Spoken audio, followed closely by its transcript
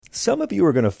Some of you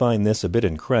are going to find this a bit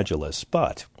incredulous,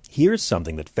 but here's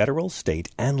something that federal, state,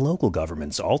 and local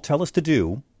governments all tell us to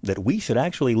do that we should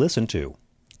actually listen to.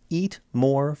 Eat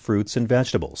more fruits and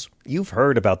vegetables. You've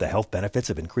heard about the health benefits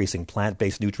of increasing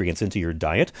plant-based nutrients into your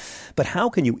diet, but how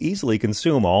can you easily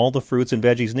consume all the fruits and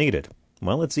veggies needed?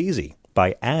 Well, it's easy.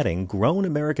 By adding Grown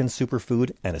American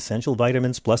Superfood and Essential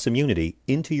Vitamins Plus Immunity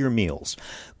into your meals.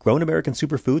 Grown American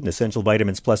Superfood and Essential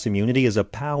Vitamins Plus Immunity is a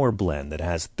power blend that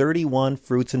has 31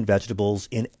 fruits and vegetables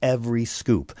in every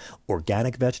scoop.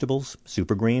 Organic vegetables,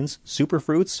 super greens, super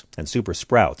fruits, and super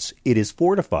sprouts. It is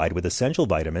fortified with essential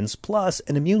vitamins plus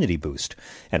an immunity boost.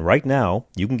 And right now,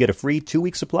 you can get a free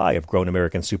 2-week supply of Grown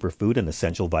American Superfood and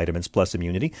Essential Vitamins Plus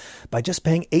Immunity by just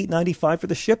paying $8.95 for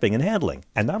the shipping and handling.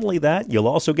 And not only that, you'll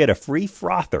also get a free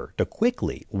frother to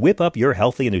quickly whip up your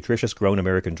healthy and nutritious Grown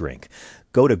American drink.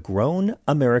 Go to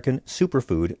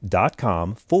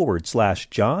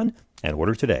grownamericansuperfood.com/John and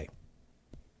order today.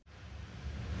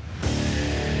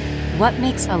 What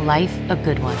makes a life a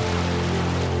good one?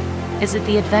 Is it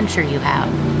the adventure you have?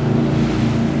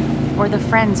 Or the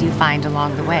friends you find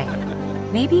along the way?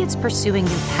 Maybe it's pursuing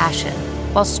your passion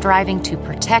while striving to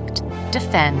protect,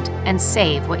 defend, and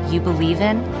save what you believe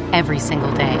in every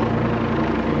single day.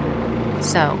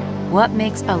 So, what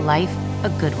makes a life a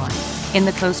good one? In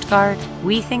the Coast Guard,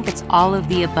 we think it's all of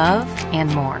the above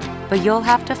and more, but you'll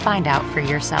have to find out for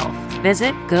yourself.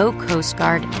 Visit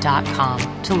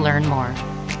gocoastguard.com to learn more.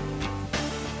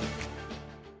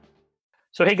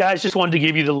 So, hey guys, just wanted to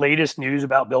give you the latest news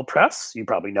about Bill Press. You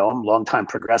probably know him, longtime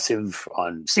progressive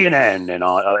on CNN and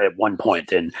at one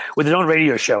point, and with his own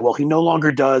radio show. Well, he no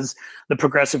longer does the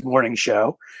Progressive Morning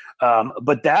Show,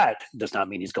 but that does not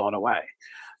mean he's gone away.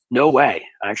 No way.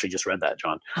 I actually just read that,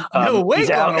 John. No way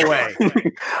gone away.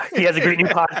 He has a great new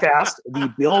podcast,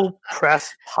 the Bill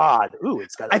Press Pod. Ooh,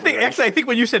 it's got. I think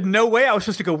when you said no way, I was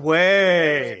supposed to go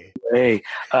way.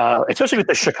 Especially with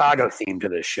the Chicago theme to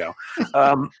this show.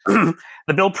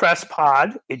 The Bill Press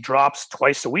Pod, it drops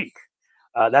twice a week.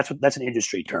 That's an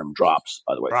industry term. Drops,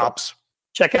 by the way. Drops. Folks.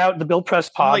 Check out the Bill Press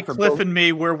Pod. Like Cliff and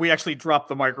me, where we actually drop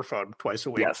the microphone twice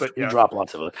a week. Yes, but we drop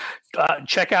lots of it.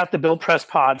 Check out the Bill Press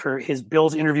Pod for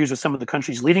Bill's interviews with some of the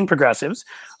country's leading progressives,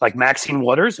 like Maxine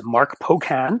Waters, Mark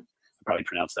Pocan, I probably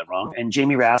pronounced that wrong, and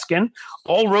Jamie Raskin,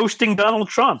 all roasting Donald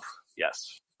Trump.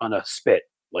 Yes, on a spit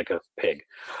like a pig.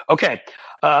 Okay.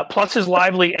 Plus his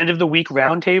lively end-of-the-week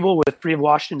roundtable with 3 of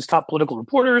Washington's top political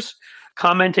reporters,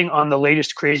 commenting on the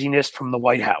latest craziness from the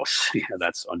White House. Yeah,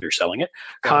 that's underselling it.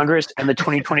 Congress and the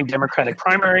 2020 Democratic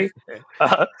primary.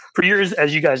 For years,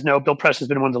 as you guys know, Bill Press has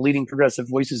been one of the leading progressive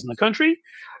voices in the country.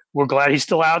 We're glad he's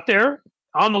still out there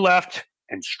on the left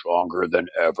and stronger than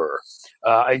ever.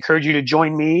 I encourage you to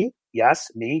join me.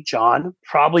 Yes, me, John,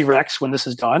 probably Rex when this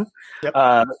is done,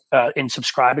 in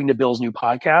subscribing to Bill's new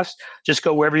podcast. Just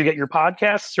go wherever you get your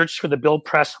podcasts, search for the Bill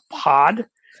Press Pod,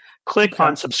 click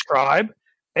on subscribe,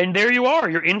 and there you are.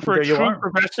 You're in for a true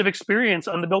progressive experience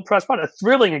on the Bill Press Pod, a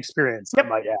thrilling experience, I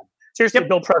might add. Seriously,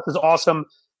 Bill Press is awesome.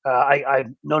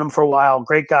 I've known him for a while.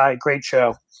 Great guy, great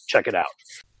show. Check it out.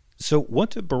 So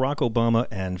what do Barack Obama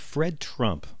and Fred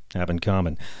Trump have in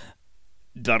common?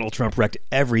 Donald Trump wrecked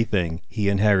everything he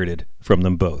inherited from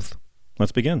them both.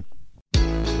 Let's begin.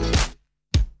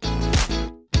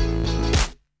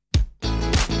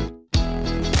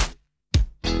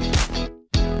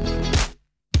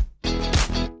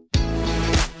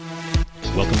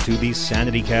 Welcome to the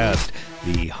Sanity-Cast,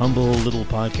 the humble little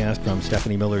podcast from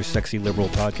Stephanie Miller's Sexy Liberal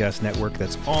Podcast Network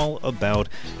that's all about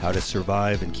how to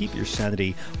survive and keep your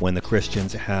sanity when the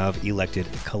Christians have elected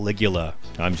Caligula.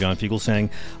 I'm John Fugelsang.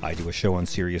 I do a show on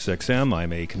SiriusXM.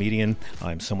 I'm a comedian.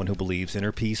 I'm someone who believes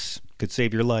inner peace could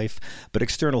save your life, but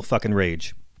external fucking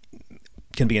rage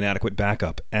can be an adequate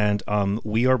backup. And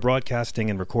we are broadcasting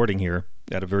and recording here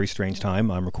at a very strange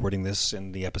time. I'm recording this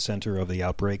in the epicenter of the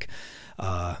outbreak,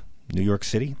 New York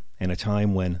City, in a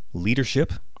time when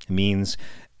leadership means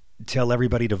tell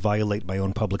everybody to violate my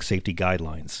own public safety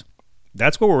guidelines.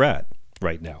 That's where we're at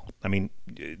right now. I mean,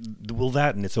 well,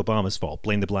 that and it's Obama's fault.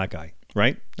 Blame the black guy,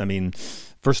 right? I mean,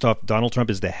 first off, Donald Trump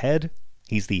is the head.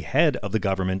 He's the head of the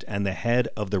government and the head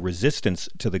of the resistance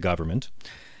to the government.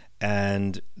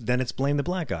 And then it's blame the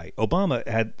black guy. Obama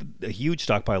had a huge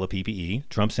stockpile of PPE.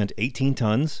 Trump sent 18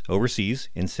 tons overseas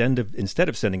instead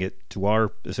of sending it to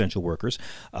our essential workers.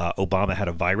 Obama had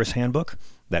a virus handbook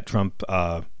that Trump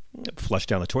flushed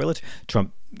down the toilet.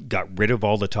 Trump got rid of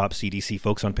all the top CDC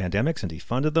folks on pandemics and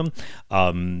defunded them.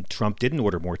 Trump didn't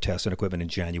order more tests and equipment in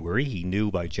January. He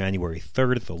knew by January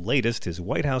 3rd at the latest. His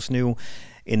White House knew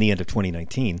in the end of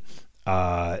 2019.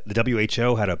 The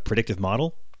WHO had a predictive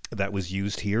model that was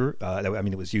used here.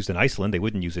 It was used in Iceland. They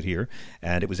wouldn't use it here.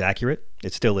 And it was accurate.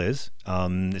 It still is.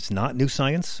 It's not new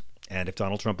science. And if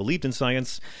Donald Trump believed in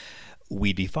science,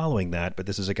 we'd be following that. But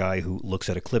this is a guy who looks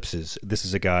at eclipses. This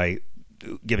is a guy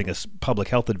giving us public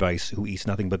health advice who eats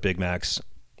nothing but Big Macs,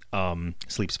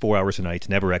 sleeps 4 hours a night,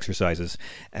 never exercises,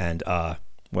 and,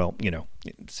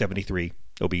 73,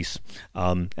 obese,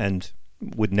 and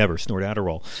would never snort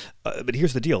Adderall. But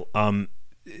here's the deal.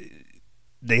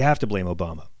 They have to blame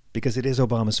Obama because it is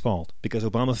Obama's fault, because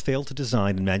Obama failed to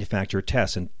design and manufacture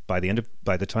tests. And by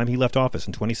the time he left office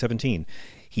in 2017,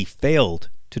 he failed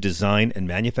to design and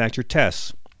manufacture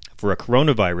tests for a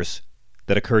coronavirus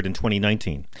that occurred in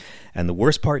 2019. And the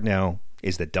worst part now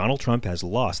is that Donald Trump has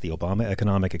lost the Obama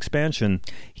economic expansion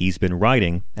he's been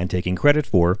riding and taking credit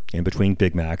for in between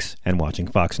Big Macs and watching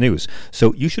Fox News.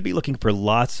 So you should be looking for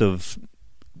lots of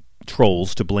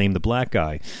trolls to blame the black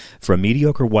guy for a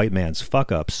mediocre white man's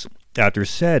fuck-ups after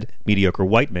said mediocre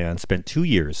white man spent 2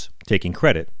 years taking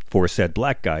credit for said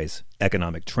black guy's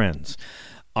economic trends.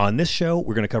 On this show,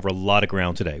 we're going to cover a lot of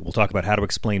ground today. We'll talk about how to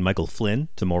explain Michael Flynn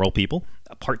to moral people.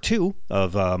 Part 2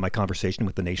 of my conversation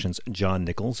with the nation's John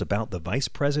Nichols about the vice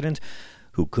president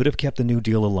who could have kept the New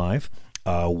Deal alive,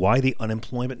 why the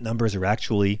unemployment numbers are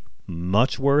actually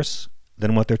much worse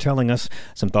than what they're telling us,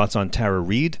 some thoughts on Tara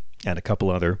Reid, and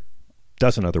a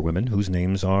dozen other women whose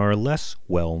names are less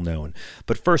well known.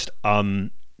 But first,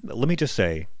 let me just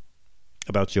say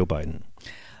about Joe Biden.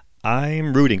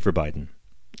 I'm rooting for Biden.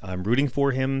 I'm rooting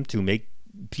for him to make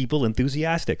people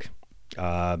enthusiastic.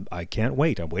 I can't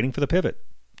wait. I'm waiting for the pivot.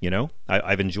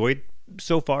 I've enjoyed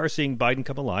so far seeing Biden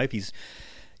come alive.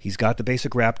 He's got the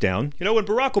basic rap down. When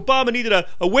Barack Obama needed a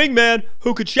wingman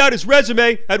who could shout his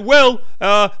resume at will,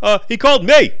 he called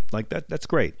me. Like that. That's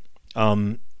great.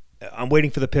 I'm waiting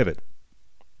for the pivot.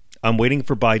 I'm waiting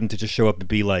for Biden to just show up and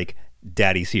be like,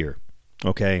 "Daddy's here."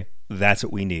 Okay. That's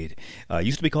what we need.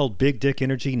 Used to be called Big Dick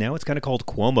Energy. Now it's kind of called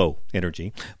Cuomo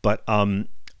Energy. But I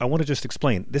want to just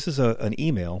explain. This is an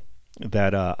email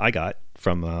that I got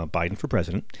from Biden for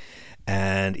president.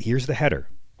 And here's the header.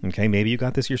 Okay, maybe you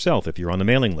got this yourself if you're on the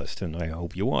mailing list, and I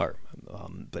hope you are.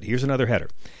 But here's another header.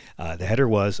 The header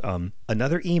was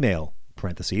another email,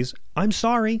 parentheses, "I'm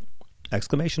sorry,"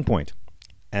 exclamation point.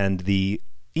 And the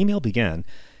email began,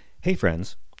 "Hey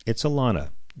friends, it's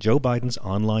Alana, Joe Biden's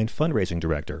online fundraising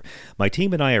director. My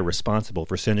team and I are responsible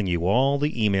for sending you all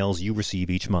the emails you receive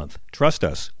each month. Trust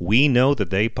us, we know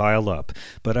that they pile up,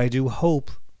 but I do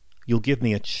hope you'll give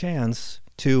me a chance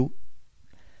to..."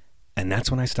 And that's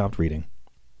when I stopped reading.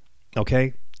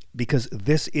 Okay? Because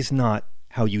this is not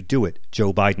how you do it,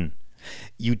 Joe Biden.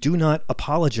 You do not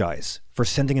apologize for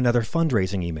sending another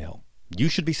fundraising email. You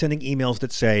should be sending emails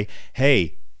that say,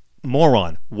 "Hey,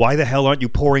 moron, why the hell aren't you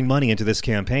pouring money into this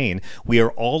campaign? We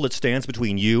are all that stands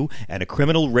between you and a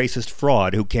criminal racist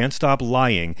fraud who can't stop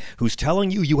lying, who's telling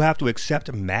you you have to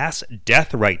accept mass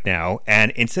death right now,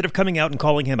 and instead of coming out and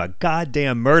calling him a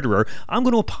goddamn murderer, I'm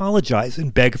going to apologize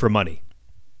and beg for money."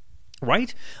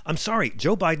 Right? I'm sorry,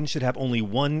 Joe Biden should have only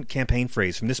one campaign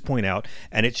phrase from this point out,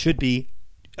 and it should be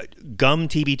gum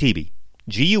TBTB.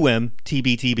 GUM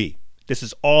TBTB. This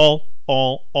is all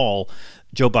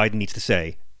Joe Biden needs to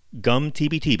say. Gum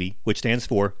TBTB, which stands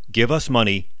for "Give us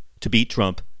money to beat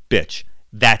Trump, bitch."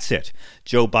 That's it.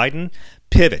 Joe Biden,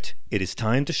 pivot. It is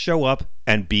time to show up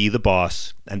and be the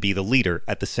boss and be the leader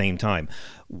at the same time.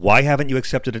 Why haven't you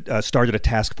started a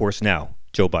task force now,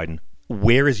 Joe Biden?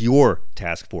 Where is your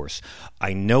task force?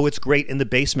 I know it's great in the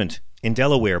basement in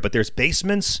Delaware, but there's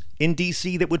basements in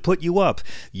D.C. that would put you up.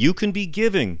 You can be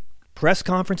giving press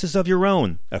conferences of your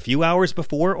own a few hours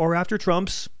before or after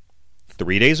Trump's,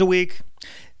 3 days a week.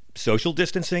 Social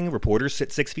distancing, reporters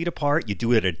sit 6 feet apart. You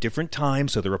do it at a different time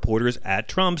so the reporters at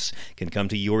Trump's can come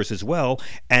to yours as well.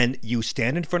 And you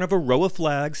stand in front of a row of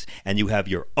flags and you have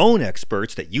your own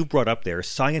experts that you've brought up there,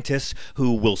 scientists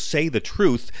who will say the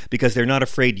truth because they're not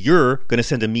afraid you're going to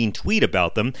send a mean tweet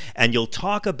about them. And you'll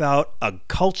talk about a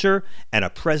culture and a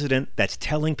president that's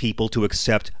telling people to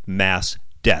accept mass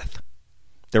death.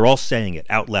 They're all saying it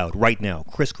out loud right now.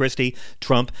 Chris Christie,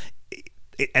 Trump,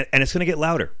 and it's going to get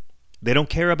louder. They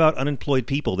don't care about unemployed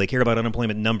people. They care about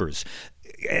unemployment numbers.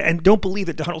 And don't believe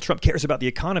that Donald Trump cares about the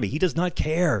economy. He does not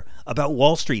care about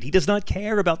Wall Street. He does not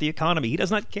care about the economy. He does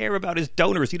not care about his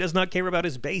donors. He does not care about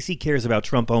his base. He cares about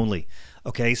Trump only.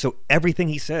 Okay, so everything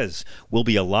he says will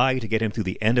be a lie to get him through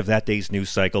the end of that day's news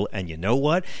cycle. And you know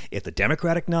what? If the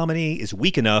Democratic nominee is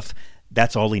weak enough,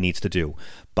 that's all he needs to do.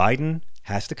 Biden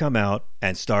has to come out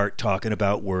and start talking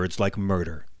about words like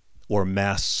murder or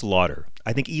mass slaughter.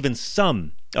 I think even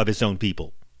some of his own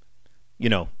people,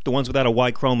 the ones without a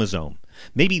Y chromosome,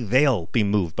 maybe they'll be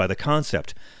moved by the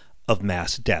concept of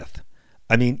mass death.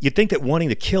 I mean, you'd think that wanting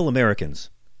to kill Americans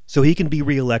so he can be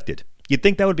reelected, you'd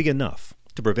think that would be enough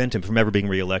to prevent him from ever being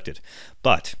reelected.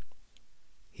 But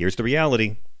here's the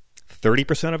reality.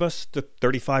 30% of us to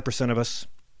 35% of us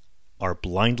are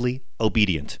blindly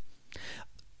obedient.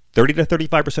 30 to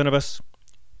 35% of us,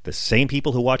 the same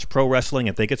people who watch pro wrestling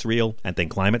and think it's real and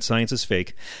think climate science is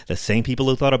fake, the same people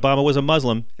who thought Obama was a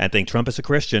Muslim and think Trump is a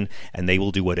Christian, and they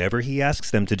will do whatever he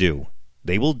asks them to do.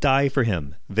 They will die for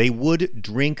him. They would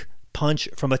drink punch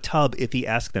from a tub if he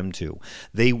asked them to.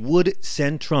 They would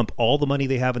send Trump all the money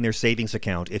they have in their savings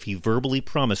account if he verbally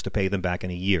promised to pay them back in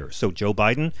a year. So Joe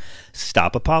Biden,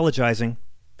 stop apologizing.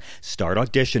 Start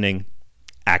auditioning.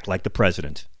 Act like the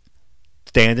president.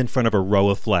 Stand in front of a row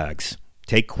of flags.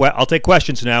 I'll take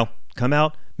questions now. Come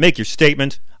out. Make your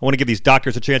statement. I want to give these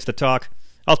doctors a chance to talk.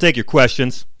 I'll take your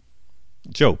questions.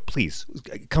 Joe, please,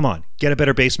 come on. Get a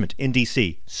better basement in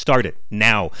D.C. Start it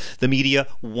now. The media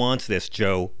wants this,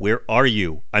 Joe. Where are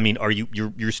you? I mean,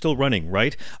 you're still running,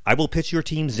 right? I will pitch your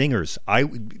team zingers. I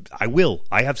will.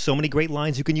 I have so many great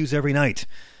lines you can use every night.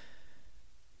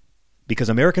 Because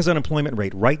America's unemployment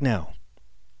rate right now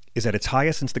is at its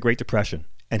highest since the Great Depression.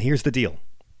 And here's the deal.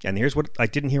 And here's what I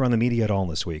didn't hear on the media at all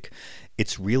this week.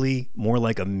 It's really more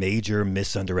like a major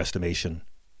misunderestimation.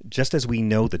 Just as we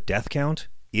know the death count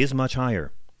is much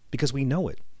higher, because we know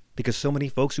it, because so many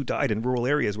folks who died in rural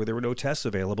areas where there were no tests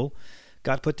available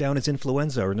got put down as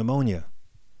influenza or pneumonia.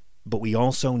 But we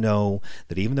also know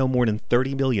that even though more than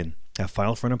 30 million have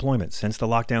filed for unemployment since the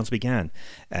lockdowns began,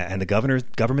 and the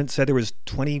government said there was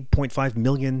 20.5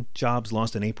 million jobs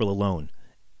lost in April alone.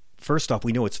 First off,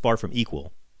 we know it's far from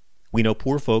equal. We know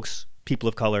poor folks, people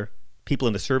of color, people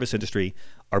in the service industry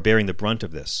are bearing the brunt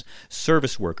of this.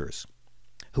 Service workers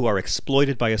who are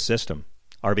exploited by a system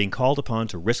are being called upon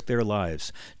to risk their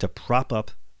lives to prop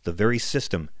up the very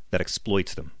system that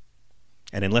exploits them.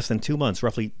 And in less than 2 months,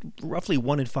 roughly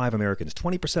 1 in 5 Americans,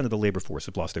 20% of the labor force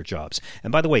have lost their jobs.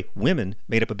 And by the way, women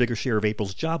made up a bigger share of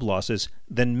April's job losses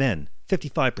than men,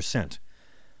 55%.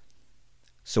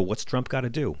 So what's Trump got to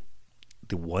do?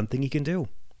 The one thing he can do,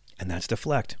 and that's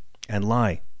deflect and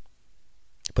lie.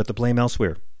 Put the blame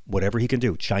elsewhere. Whatever he can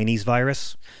do. Chinese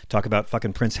virus, talk about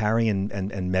fucking Prince Harry and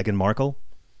Meghan Markle.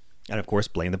 And, of course,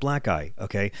 blame the black guy,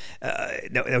 okay?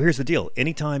 Now, here's the deal.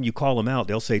 Anytime you call them out,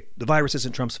 they'll say, the virus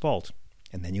isn't Trump's fault.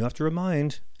 And then you have to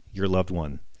remind your loved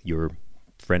one, your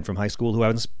friend from high school who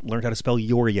hasn't learned how to spell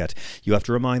your yet. You have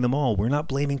to remind them all, we're not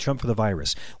blaming Trump for the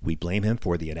virus. We blame him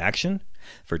for the inaction,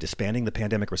 for disbanding the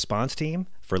pandemic response team,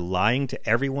 for lying to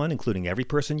everyone, including every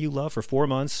person you love, for 4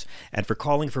 months, and for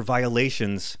calling for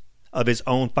violations of his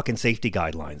own fucking safety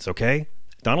guidelines, okay?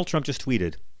 Donald Trump just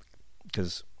tweeted,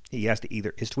 because he has to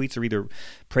his tweets are either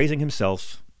praising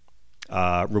himself,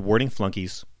 rewarding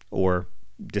flunkies, or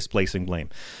displacing blame.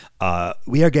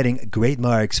 We are getting great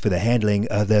marks for the handling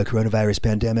of the coronavirus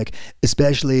pandemic,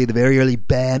 especially the very early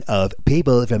ban of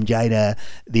people from China,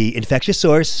 the infectious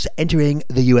source entering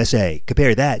the USA.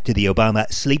 Compare that to the Obama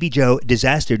Sleepy Joe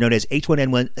disaster known as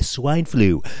H1N1 swine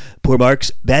flu. Poor marks,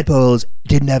 bad polls,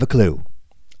 didn't have a clue.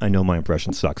 I know my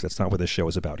impression sucks. That's not what this show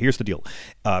is about. Here's the deal.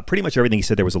 Pretty much everything he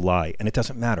said there was a lie, and it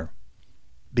doesn't matter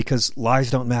because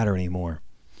lies don't matter anymore.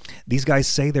 These guys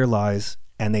say they're lies,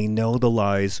 and they know the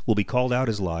lies will be called out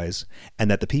as lies,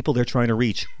 and that the people they're trying to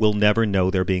reach will never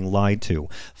know they're being lied to.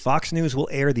 Fox News will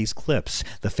air these clips.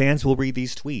 The fans will read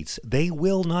these tweets. They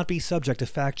will not be subject to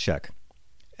fact check.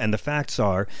 And the facts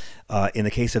are, in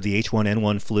the case of the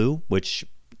H1N1 flu, which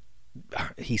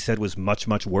he said was much,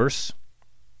 much worse,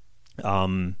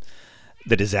 the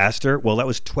disaster, well, that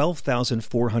was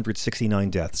 12,469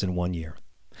 deaths in 1 year.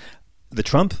 The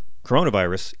Trump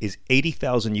coronavirus is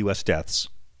 80,000 U.S. deaths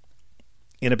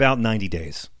in about 90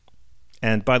 days.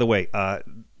 And by the way,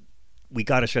 we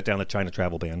got to shut down the China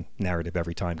travel ban narrative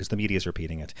every time because the media is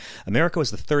repeating it. America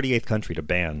was the 38th country to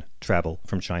ban travel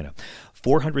from China.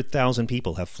 400,000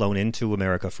 people have flown into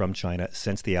America from China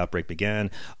since the outbreak began.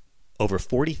 Over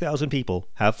 40,000 people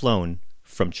have flown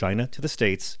from China to the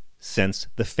States since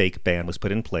the fake ban was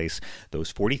put in place. Those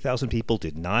 40,000 people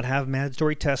did not have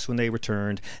mandatory tests when they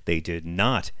returned. They did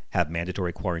not have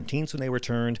mandatory quarantines when they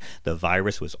returned. The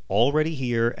virus was already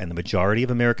here, and the majority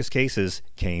of America's cases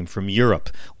came from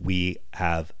Europe. We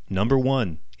have number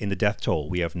 1 in the death toll.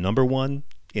 We have number 1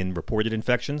 in reported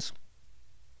infections.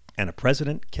 And a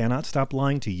president cannot stop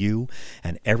lying to you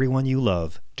and everyone you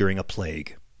love during a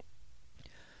plague.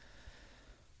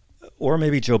 Or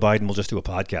maybe Joe Biden will just do a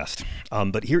podcast.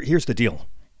 But here's the deal.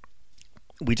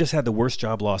 We just had the worst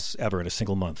job loss ever in a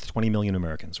single month, 20 million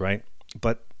Americans, right?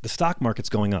 But the stock market's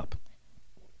going up.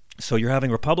 So you're having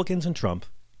Republicans and Trump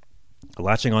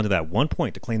latching onto that one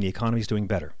point to claim the economy's doing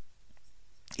better.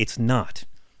 It's not.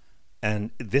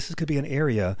 And this could be an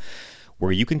area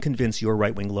where you can convince your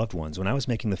right-wing loved ones. When I was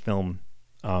making the film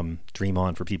Dream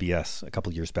On for PBS a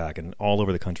couple of years back, and all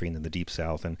over the country and in the Deep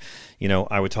South, and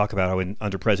I would talk about how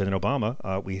under President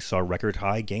Obama, we saw record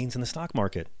high gains in the stock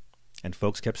market. And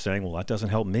folks kept saying, well, that doesn't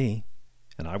help me.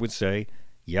 And I would say,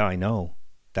 yeah, I know.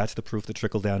 That's the proof that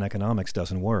trickle-down economics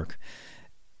doesn't work.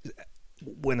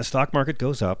 When the stock market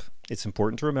goes up, it's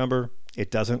important to remember it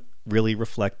doesn't really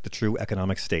reflect the true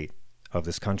economic state of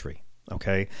this country,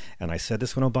 okay? And I said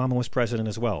this when Obama was president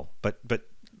as well. But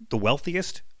the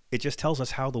wealthiest, it just tells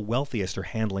us how the wealthiest are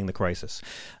handling the crisis.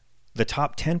 The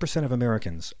top 10% of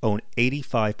Americans own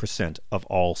 85% of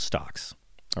all stocks,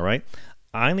 all right?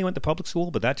 I only went to public school,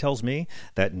 but that tells me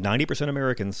that 90% of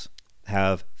Americans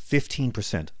have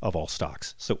 15% of all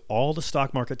stocks. So all the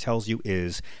stock market tells you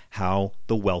is how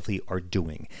the wealthy are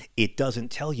doing. It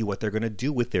doesn't tell you what they're going to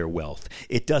do with their wealth.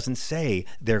 It doesn't say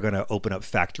they're going to open up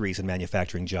factories and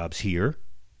manufacturing jobs here,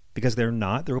 because they're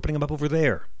not. They're opening them up over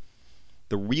there.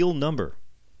 The real number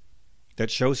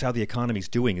that shows how the economy's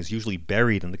doing is usually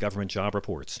buried in the government job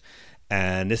reports.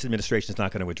 And this administration is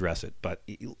not going to address it. But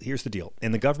here's the deal.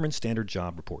 In the government standard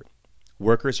job report,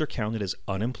 workers are counted as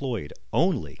unemployed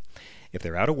only if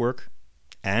they're out of work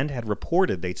and had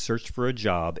reported they'd searched for a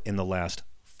job in the last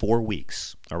 4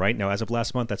 weeks. All right. Now, as of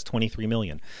last month, that's 23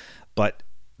 million. But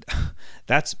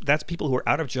that's people who are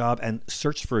out of job and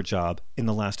searched for a job in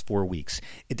the last 4 weeks.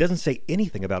 It doesn't say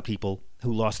anything about people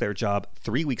who lost their job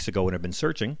 3 weeks ago and have been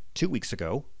searching 2 weeks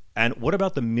ago. And what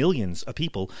about the millions of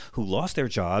people who lost their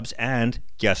jobs and,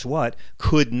 guess what,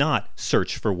 could not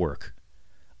search for work?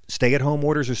 Stay-at-home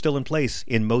orders are still in place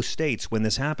in most states when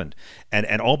this happened. And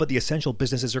all but the essential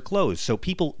businesses are closed. So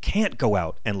people can't go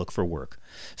out and look for work.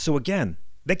 So again,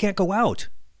 they can't go out.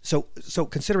 So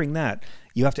considering that,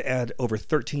 you have to add over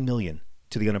 13 million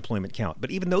to the unemployment count.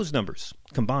 But even those numbers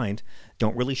combined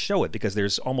don't really show it, because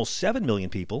there's almost 7 million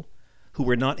people who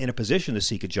were not in a position to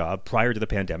seek a job prior to the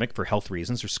pandemic for health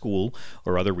reasons or school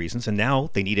or other reasons, and now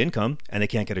they need income and they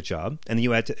can't get a job, and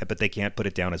then but they can't put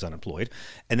it down as unemployed.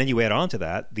 And then you add on to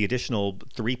that the additional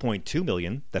 3.2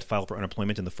 million that filed for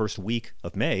unemployment in the first week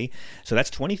of May. So that's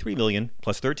 23 million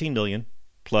plus 13 million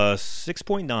plus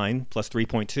 6.9 plus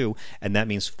 3.2, and that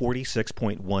means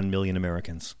 46.1 million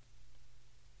Americans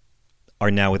are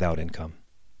now without income.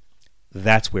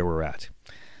 That's where we're at.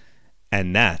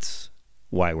 And that's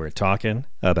why we're talking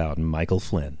about Michael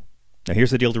Flynn. Now,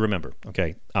 here's the deal to remember,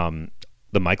 okay?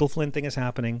 The Michael Flynn thing is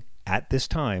happening at this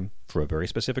time for a very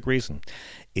specific reason.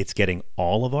 It's getting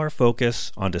all of our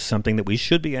focus onto something that we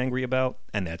should be angry about,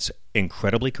 and that's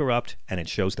incredibly corrupt, and it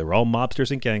shows they're all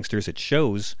mobsters and gangsters. It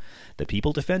shows that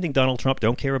people defending Donald Trump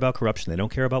don't care about corruption. They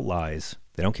don't care about lies.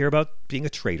 They don't care about being a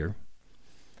traitor.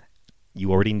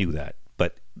 You already knew that.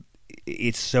 But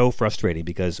it's so frustrating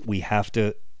because we have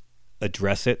to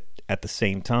address it at the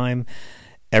same time.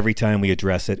 Every time we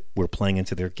address it, we're playing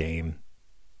into their game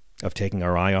of taking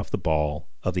our eye off the ball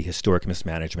of the historic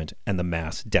mismanagement and the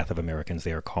mass death of Americans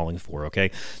they are calling for,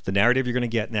 okay? The narrative you're going to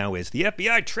get now is the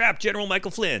FBI trapped General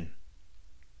Michael Flynn.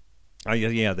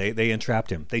 Yeah, they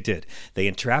entrapped him. They did. They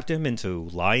entrapped him into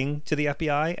lying to the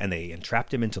FBI, and they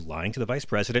entrapped him into lying to the vice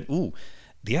president. Ooh,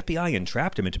 the FBI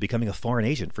entrapped him into becoming a foreign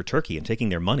agent for Turkey and taking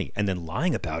their money and then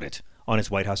lying about it on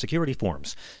his White House security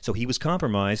forms. So he was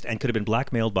compromised and could have been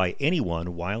blackmailed by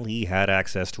anyone while he had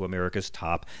access to America's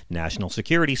top national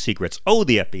security secrets. Oh,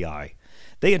 the FBI.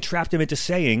 They entrapped him into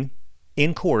saying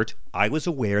in court, I was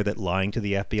aware that lying to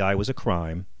the FBI was a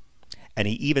crime. And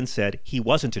he even said he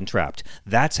wasn't entrapped.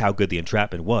 That's how good the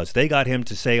entrapment was. They got him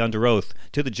to say under oath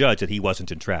to the judge that he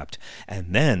wasn't entrapped.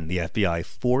 And then the FBI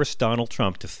forced Donald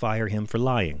Trump to fire him for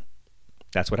lying.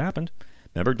 That's what happened.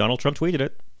 Remember, Donald Trump tweeted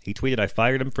it. He tweeted, I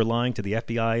fired him for lying to the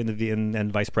FBI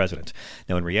and vice president.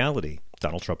 Now, in reality,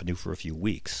 Donald Trump knew for a few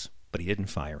weeks, but he didn't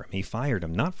fire him. He fired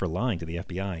him not for lying to the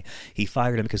FBI. He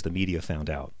fired him because the media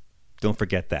found out. Don't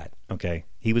forget that, okay?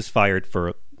 He was fired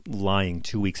for lying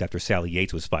 2 weeks after Sally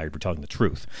Yates was fired for telling the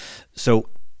truth. So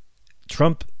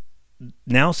Trump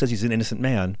now says he's an innocent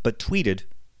man, but tweeted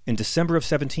in December of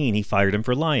 2017 he fired him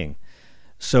for lying.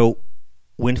 So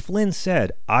when Flynn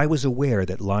said, I was aware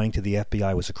that lying to the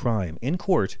FBI was a crime, in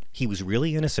court, he was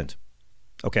really innocent.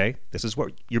 Okay, this is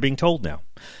what you're being told now.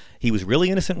 He was really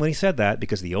innocent when he said that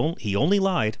because he only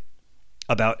lied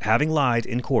about having lied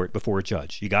in court before a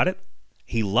judge. You got it?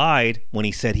 He lied when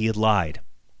he said he had lied.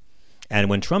 And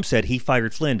when Trump said he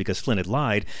fired Flynn because Flynn had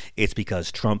lied, it's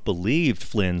because Trump believed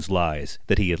Flynn's lies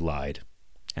that he had lied.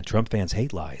 And Trump fans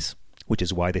hate lies, which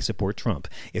is why they support Trump.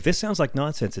 If this sounds like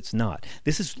nonsense, it's not.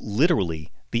 This is literally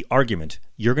the argument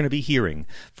you're going to be hearing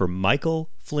for Michael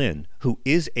Flynn, who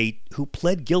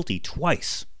pled guilty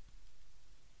twice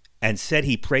and said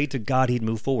he prayed to God he'd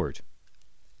move forward.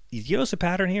 You notice a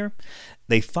pattern here?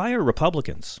 They fire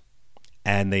Republicans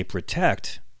and they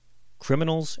protect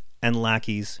criminals and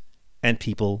lackeys and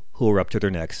people who are up to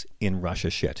their necks in Russia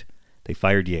shit. They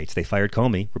fired Yates. They fired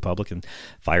Comey, Republican.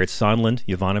 Fired Sondland,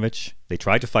 Yovanovitch. They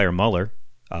tried to fire Mueller.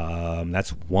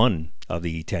 That's one of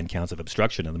the 10 counts of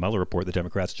obstruction in the Mueller report the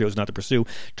Democrats chose not to pursue.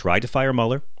 Tried to fire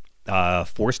Mueller.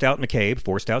 Forced out McCabe.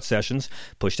 Forced out Sessions.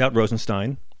 Pushed out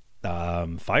Rosenstein.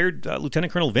 Fired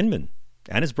Lieutenant Colonel Vindman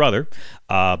and his brother.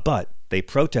 But they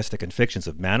protest the convictions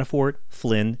of Manafort,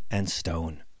 Flynn, and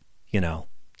Stone. You know,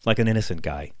 like an innocent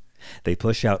guy. They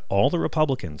push out all the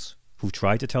Republicans who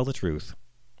tried to tell the truth,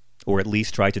 or at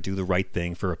least tried to do the right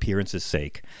thing for appearance's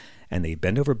sake, and they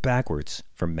bend over backwards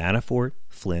for Manafort,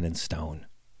 Flynn, and Stone.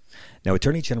 Now,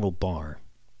 Attorney General Barr,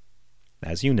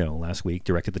 as you know, last week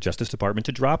directed the Justice Department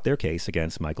to drop their case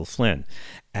against Michael Flynn,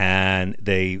 and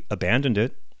they abandoned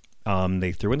it.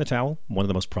 They threw in the towel, one of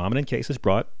the most prominent cases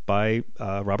brought by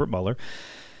Robert Mueller,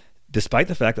 despite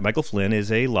the fact that Michael Flynn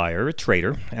is a liar, a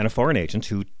traitor, and a foreign agent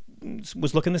who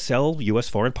was looking to sell U.S.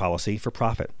 foreign policy for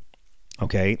profit.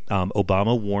 Okay,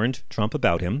 Obama warned Trump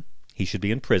about him. He should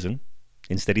be in prison.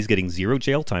 Instead, he's getting 0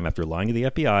 jail time after lying to the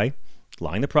FBI,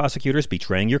 lying to prosecutors,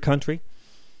 betraying your country,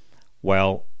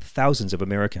 while thousands of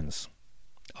Americans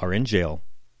are in jail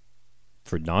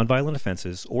for nonviolent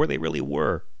offenses, or they really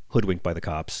were hoodwinked by the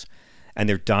cops, and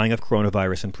they're dying of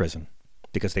coronavirus in prison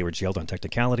because they were jailed on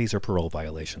technicalities or parole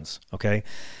violations. Okay,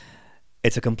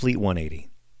 it's a complete 180.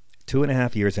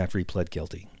 2.5 years after he pled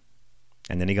guilty,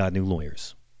 and then he got new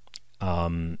lawyers.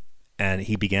 And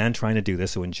he began trying to do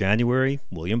this. So in January,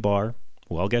 William Barr,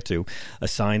 who I'll get to,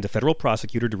 assigned a federal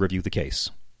prosecutor to review the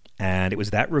case. And it was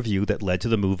that review that led to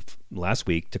the move last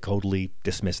week to totally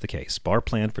dismiss the case. Barr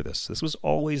planned for this. This was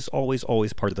always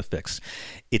part of the fix.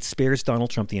 It spares Donald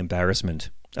Trump the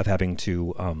embarrassment of having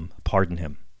to pardon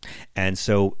him. And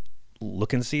so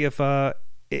look and see if Barr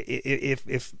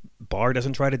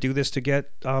doesn't try to do this to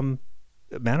get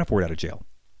Manafort out of jail,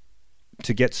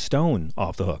 to get Stone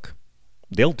off the hook.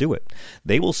 They'll do it.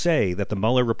 They will say that the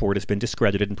Mueller report has been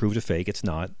discredited and proved a fake. It's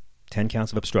not. 10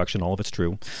 counts of obstruction, all of it's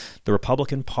true. The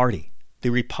Republican Party, the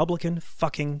Republican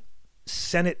fucking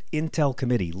Senate Intel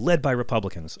Committee, led by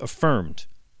Republicans, affirmed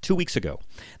 2 weeks ago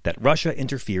that Russia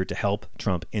interfered to help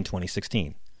Trump in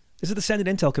 2016. This is the Senate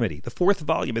Intel Committee, the 4th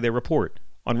volume of their report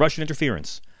on Russian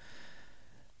interference.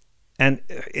 And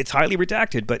it's highly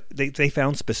redacted, but they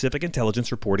found specific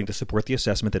intelligence reporting to support the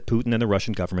assessment that Putin and the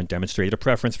Russian government demonstrated a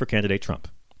preference for candidate Trump.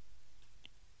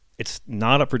 It's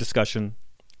not up for discussion,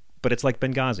 but it's like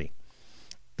Benghazi.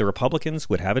 The Republicans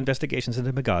would have investigations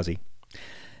into Benghazi,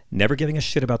 never giving a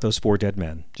shit about those 4 dead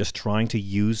men, just trying to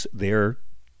use their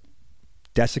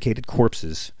desiccated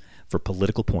corpses for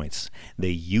political points. They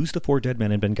used the 4 dead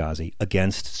men in Benghazi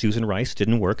against Susan Rice,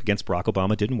 didn't work, against Barack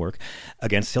Obama, didn't work,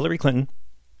 against Hillary Clinton.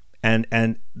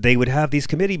 And they would have these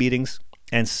committee meetings,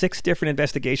 and 6 different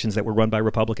investigations that were run by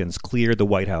Republicans cleared the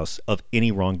White House of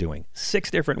any wrongdoing.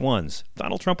 6 different ones.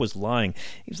 Donald Trump was lying.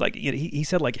 He was like, he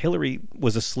said like Hillary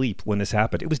was asleep when this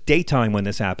happened. It was daytime when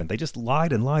this happened. They just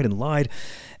lied and lied and lied,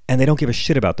 and they don't give a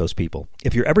shit about those people.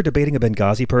 If you're ever debating a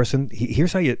Benghazi person,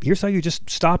 here's how you just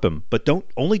stop him. But don't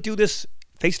only do this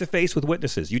face to face with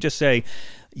witnesses. You just say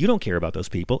you don't care about those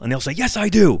people, and they'll say yes, I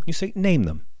do. You say name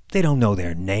them. They don't know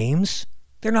their names.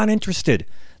 They're not interested.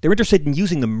 They're interested in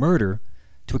using the murder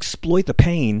to exploit the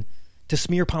pain to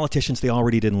smear politicians they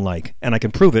already didn't like. And I can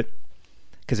prove it,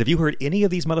 because have you heard any of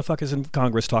these motherfuckers in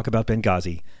Congress talk about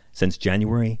Benghazi since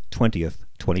January 20th,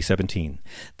 2017?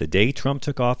 The day Trump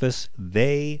took office,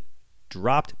 they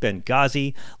dropped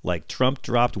Benghazi like Trump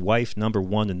dropped wife number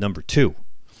 1 and number 2.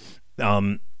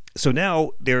 So now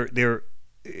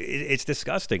it's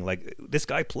disgusting. Like, this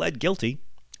guy pled guilty.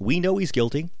 We know he's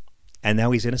guilty. And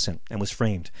now he's innocent and was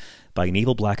framed by an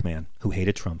evil black man who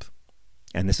hated Trump.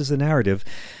 And this is the narrative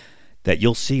that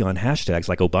you'll see on hashtags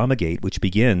like Obamagate, which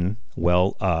begin,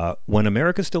 when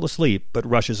America's still asleep, but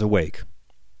Russia's awake.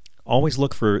 Always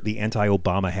look for the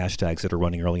anti-Obama hashtags that are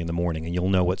running early in the morning, and you'll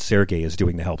know what Sergei is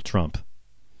doing to help Trump.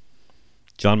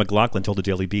 John McLaughlin told the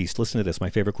Daily Beast, listen to this,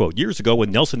 my favorite quote. Years ago,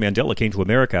 when Nelson Mandela came to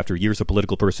America after years of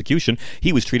political persecution,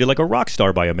 he was treated like a rock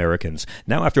star by Americans.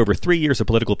 Now, after over 3 years of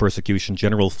political persecution,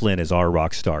 General Flynn is our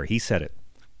rock star. He said it.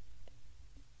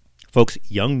 Folks,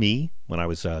 young me, when I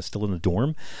was still in the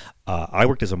dorm, I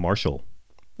worked as a marshal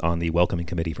on the welcoming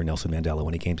committee for Nelson Mandela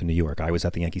when he came to New York. I was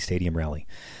at the Yankee Stadium rally.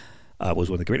 It was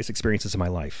one of the greatest experiences of my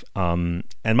life. And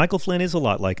Michael Flynn is a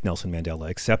lot like Nelson Mandela,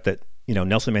 except that,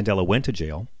 Nelson Mandela went to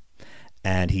jail.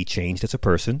 and he changed as a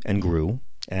person and grew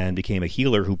and became a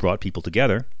healer who brought people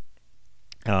together.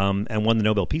 And won the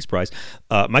Nobel Peace Prize.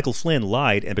 Michael Flynn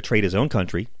lied and betrayed his own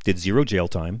country, did 0 jail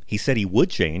time. He said he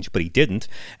would change, but he didn't.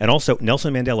 And also,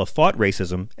 Nelson Mandela fought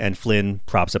racism, and Flynn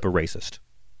props up a racist.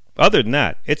 Other than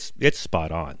that, it's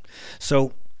spot on.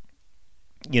 So,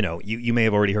 you may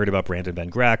have already heard about Brandon Van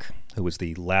Grack, who was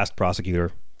the last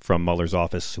prosecutor from Mueller's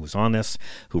office who was on this,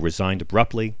 who resigned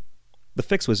abruptly. The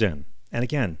fix was in. And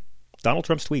again, Donald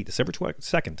Trump's tweet, December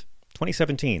 2nd,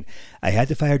 2017. I had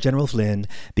to fire General Flynn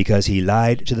because he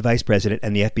lied to the vice president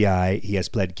and the FBI. He has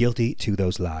pled guilty to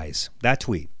those lies. That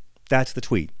tweet. That's the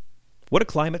tweet. What do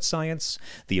climate science,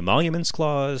 the emoluments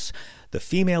clause, the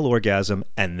female orgasm,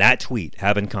 and that tweet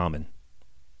have in common?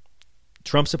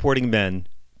 Trump-supporting men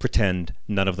pretend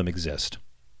none of them exist.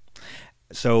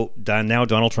 So now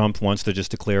Donald Trump wants to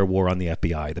just declare war on the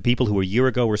FBI. The people who a year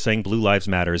ago were saying Blue Lives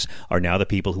Matters are now the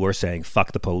people who are saying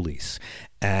fuck the police.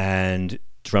 And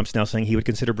Trump's now saying he would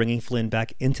consider bringing Flynn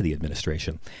back into the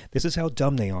administration. This is how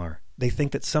dumb they are. They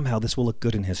think that somehow this will look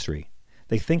good in history.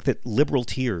 They think that liberal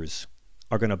tears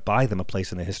are going to buy them a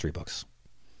place in the history books.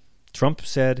 Trump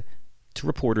said to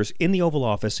reporters in the Oval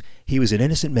Office he was an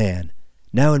innocent man.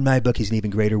 Now in my book he's an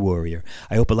even greater warrior.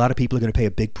 I hope a lot of people are going to pay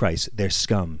a big price. They're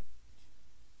scum.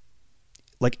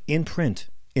 Like in print,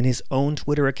 in his own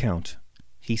Twitter account,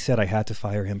 he said I had to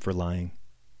fire him for lying.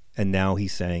 And now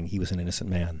he's saying he was an innocent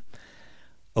man.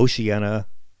 Oceania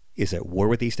is at war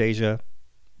with East Asia,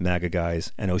 MAGA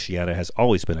guys, and Oceania has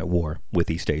always been at war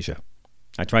with East Asia.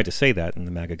 I tried to say that, and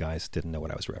the MAGA guys didn't know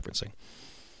what I was referencing.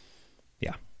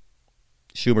 Yeah.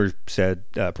 Schumer said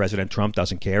President Trump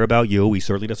doesn't care about you. He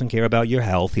certainly doesn't care about your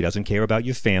health. He doesn't care about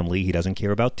your family. He doesn't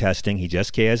care about testing. He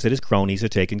just cares that his cronies are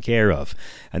taken care of.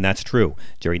 And that's true.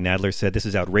 Jerry Nadler said this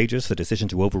is outrageous. The decision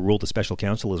to overrule the special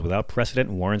counsel is without precedent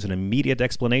and warrants an immediate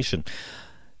explanation.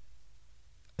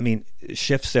 I mean,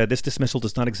 Schiff said this dismissal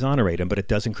does not exonerate him, but it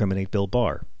does incriminate Bill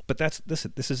Barr. But this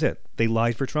is it. They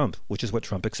lied for Trump, which is what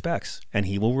Trump expects. And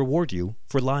he will reward you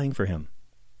for lying for him.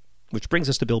 Which brings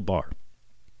us to Bill Barr,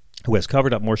 who has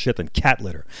covered up more shit than cat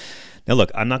litter. Now,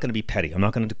 look, I'm not going to be petty. I'm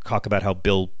not going to talk about how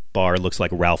Bill Barr looks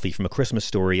like Ralphie from A Christmas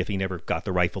Story if he never got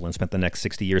the rifle and spent the next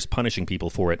 60 years punishing people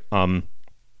for it.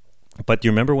 But do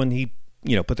you remember when he,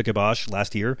 put the kibosh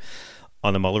last year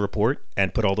on the Mueller report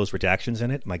and put all those redactions in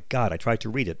it? My God, I tried to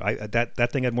read it. That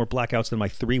thing had more blackouts than my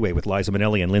three-way with Liza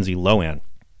Minnelli and Lindsay Lohan.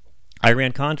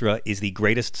 Iran-Contra is the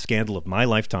greatest scandal of my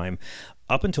lifetime.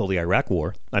 Up until the Iraq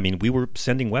War, I mean, we were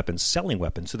sending weapons, selling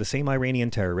weapons to the same Iranian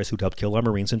terrorists who'd helped kill our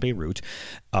Marines in Beirut.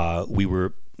 We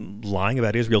were lying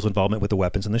about Israel's involvement with the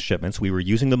weapons and the shipments. We were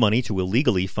using the money to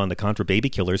illegally fund the Contra baby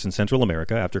killers in Central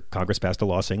America after Congress passed a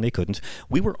law saying they couldn't.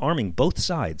 We were arming both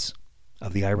sides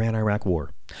of the Iran-Iraq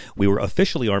War. We were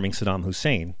officially arming Saddam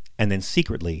Hussein and then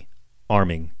secretly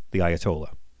arming the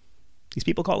Ayatollah. These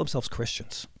people call themselves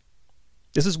Christians.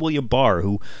 This is William Barr,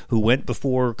 who went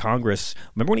before Congress.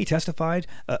 Remember when he testified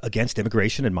against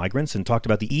immigration and migrants and talked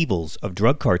about the evils of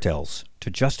drug cartels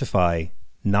to justify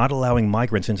not allowing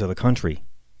migrants into the country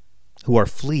who are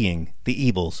fleeing the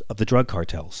evils of the drug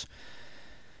cartels?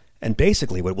 And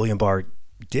basically what William Barr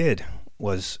did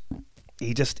was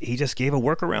he just gave a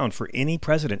workaround for any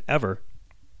president ever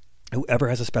whoever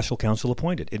has a special counsel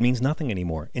appointed. It means nothing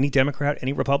anymore. Any Democrat,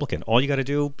 any Republican, all you got to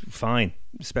do, fine,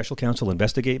 special counsel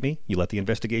investigate me. You let the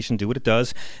investigation do what it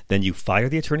does. Then you fire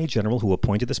the attorney general who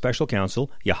appointed the special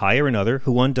counsel. You hire another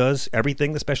who undoes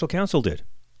everything the special counsel did.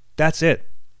 That's it.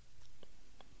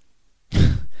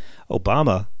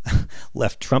 Obama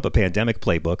left Trump a pandemic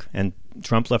playbook, and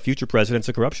Trump left future presidents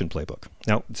a corruption playbook.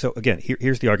 Now, so again,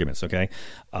 here's the arguments, okay?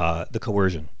 The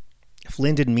coercion.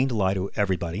 Flynn didn't mean to lie to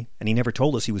everybody, and he never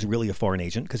told us he was really a foreign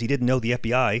agent because he didn't know the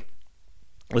FBI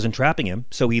was entrapping him,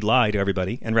 so he'd lie to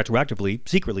everybody and retroactively,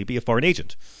 secretly be a foreign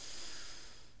agent.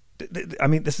 I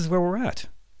mean, this is where we're at.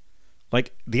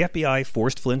 Like, the FBI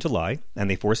forced Flynn to lie, and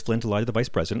they forced Flynn to lie to the vice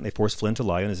president. They forced Flynn to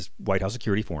lie on his White House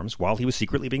security forms while he was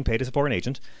secretly being paid as a foreign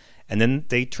agent, and then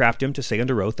they trapped him to say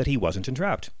under oath that he wasn't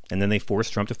entrapped, and then they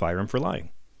forced Trump to fire him for lying.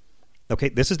 Okay,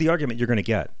 this is the argument you're going to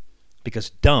get, because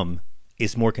dumb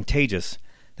is more contagious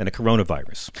than a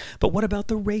coronavirus. But what about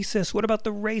the racists? What about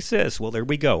the racists? Well, there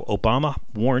we go. Obama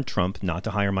warned Trump not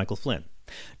to hire Michael Flynn.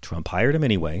 Trump hired him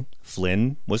anyway.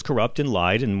 Flynn was corrupt and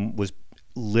lied and was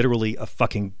literally a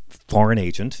fucking foreign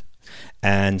agent.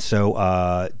 And so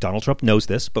Donald Trump knows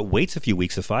this, but waits a few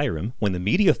weeks to fire him. When the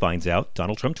media finds out,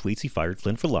 Donald Trump tweets he fired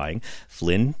Flynn for lying.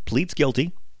 Flynn pleads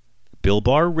guilty. Bill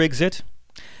Barr rigs it.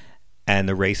 And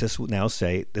the racists will now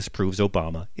say this proves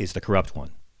Obama is the corrupt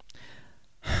one.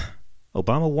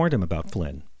 Obama warned him about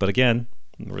Flynn, but again,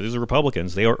 these are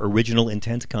Republicans. They are original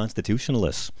intent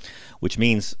constitutionalists, which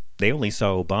means they only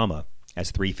saw Obama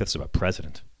as 3/5 of a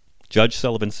president. Judge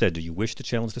Sullivan said, "Do you wish to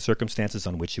challenge the circumstances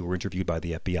on which you were interviewed by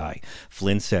the FBI?"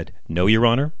 Flynn said, "No, Your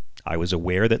Honor. I was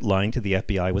aware that lying to the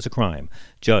FBI was a crime."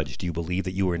 Judge, do you believe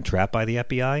that you were entrapped by the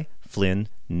FBI? Flynn,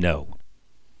 no.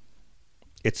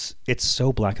 It's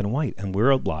so black and white, and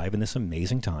we're alive in this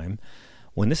amazing time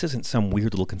when this isn't some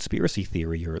weird little conspiracy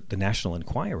theory or the National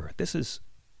Enquirer. This is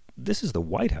the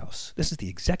White House. This is the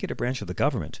executive branch of the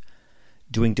government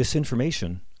doing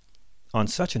disinformation on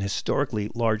such an historically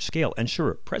large scale. And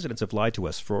sure, presidents have lied to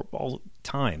us for all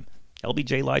time.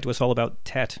 LBJ lied to us all about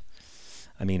Tet.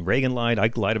 I mean, Reagan lied.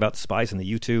 Ike lied about the spies in the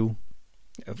U-2.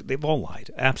 They've all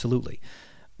lied, absolutely.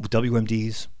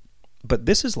 WMDs. But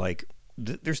this is like,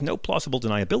 there's no plausible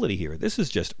deniability here. This is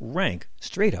just rank,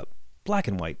 straight up, black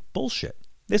and white bullshit.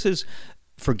 This is,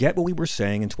 forget what we were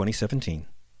saying in 2017.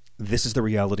 This is the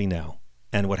reality now.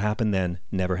 And what happened then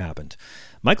never happened.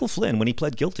 Michael Flynn, when he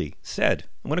pled guilty, said,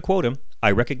 I'm going to quote him,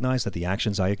 "I recognize that the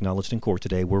actions I acknowledged in court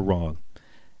today were wrong.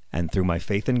 And through my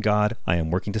faith in God, I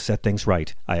am working to set things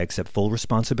right. I accept full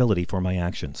responsibility for my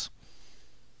actions."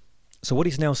 So what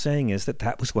he's now saying is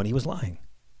that was when he was lying,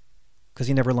 because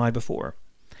he never lied before.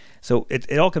 So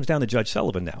it all comes down to Judge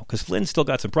Sullivan now, because Flynn's still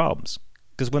got some problems.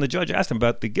 Because when the judge asked him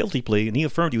about the guilty plea, and he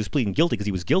affirmed he was pleading guilty because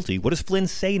he was guilty, what does Flynn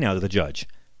say now to the judge?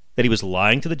 That he was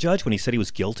lying to the judge when he said he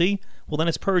was guilty? Well, then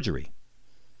it's perjury.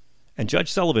 And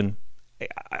Judge Sullivan,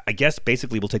 I guess,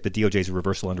 basically will take the DOJ's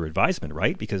reversal under advisement,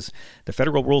 right? Because the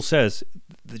federal rule says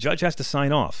the judge has to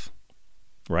sign off,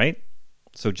 right?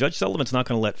 So Judge Sullivan's not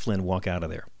going to let Flynn walk out of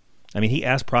there. I mean, he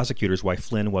asked prosecutors why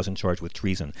Flynn wasn't charged with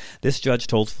treason. This judge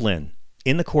told Flynn,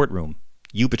 in the courtroom,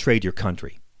 "You betrayed your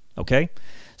country." Okay?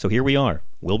 So here we are.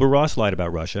 Wilbur Ross lied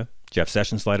about Russia. Jeff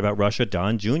Sessions lied about Russia.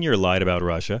 Don Jr. lied about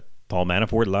Russia. Paul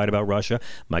Manafort lied about Russia.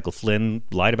 Michael Flynn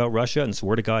lied about Russia and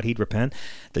swore to God he'd repent.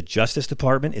 The Justice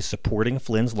Department is supporting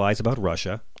Flynn's lies about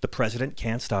Russia. The president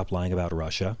can't stop lying about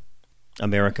Russia.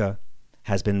 America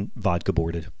has been vodka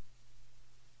boarded.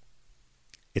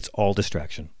 It's all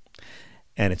distraction.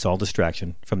 And it's all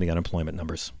distraction from the unemployment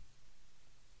numbers.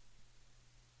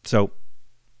 So,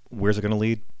 where's it going to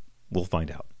lead? We'll find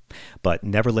out. But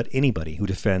never let anybody who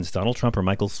defends Donald Trump or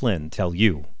Michael Flynn tell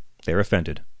you they're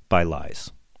offended by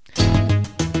lies.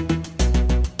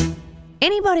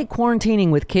 Anybody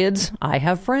quarantining with kids? I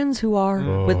have friends who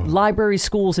are. With libraries,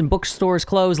 schools, and bookstores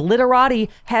closed, Literati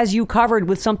has you covered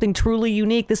with something truly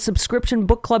unique. This subscription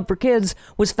book club for kids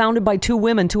was founded by two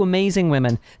amazing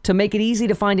women, to make it easy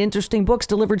to find interesting books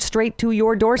delivered straight to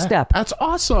your doorstep. That's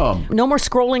awesome. No more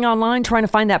scrolling online trying to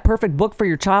find that perfect book for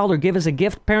your child or give as a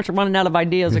gift. Parents are running out of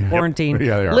ideas in quarantine.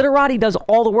 Yeah, they are. Literati does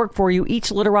all the work for you. Each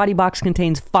Literati box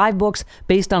contains 5 books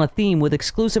based on a theme with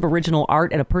exclusive original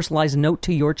art and a personalized note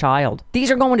to your child. These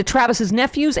are going to Travis's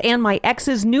nephews and my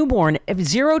ex's newborn.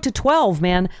 0 to 12,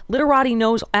 man. Literati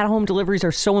knows at-home deliveries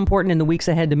are so important in the weeks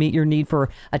ahead to meet your need for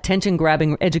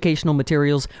attention-grabbing educational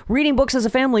materials. Reading books as a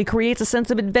family creates a sense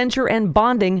of adventure and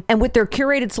bonding. And with their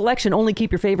curated selection, only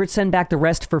keep your favorites, send back the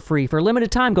rest for free. For a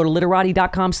limited time, go to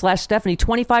literati.com/Stephanie.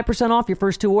 25% off your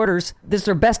first 2 orders. This is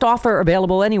their best offer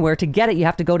available anywhere. To get it, you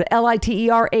have to go to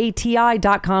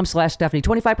literati.com/Stephanie.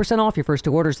 25% off your first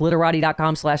 2 orders.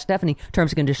 Literati.com/Stephanie.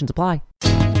 Terms and conditions apply.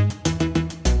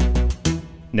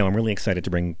 No, I'm really excited to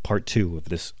bring part 2 of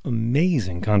this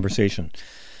amazing conversation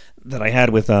that I had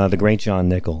with the great John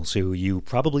Nichols, who you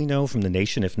probably know from The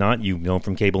Nation. If not, you know him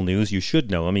from cable news. You should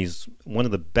know him. He's one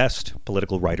of the best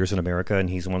political writers in America, and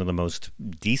he's one of the most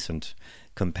decent,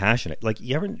 compassionate. Like,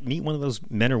 you ever meet one of those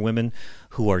men or women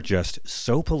who are just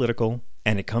so political,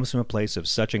 and it comes from a place of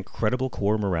such incredible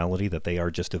core morality that they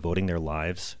are just devoting their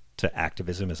lives to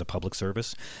activism as a public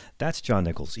service? That's John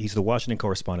Nichols. He's the Washington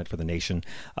correspondent for The Nation.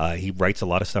 He writes a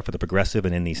lot of stuff for The Progressive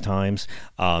and In These Times.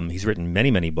 He's written many,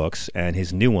 many books, and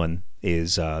his new one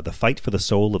is The Fight for the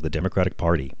Soul of the Democratic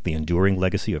Party, the enduring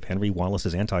legacy of Henry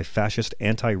Wallace's anti-fascist,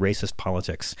 anti-racist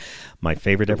politics. My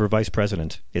favorite ever vice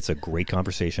president. It's a great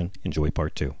conversation. Enjoy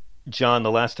part 2. John, the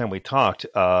last time we talked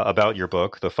about your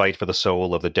book, The Fight for the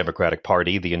Soul of the Democratic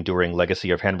Party, the enduring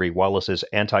legacy of Henry Wallace's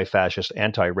anti-fascist,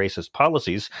 anti-racist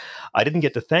policies, I didn't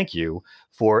get to thank you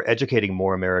for educating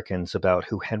more Americans about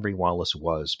who Henry Wallace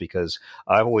was, because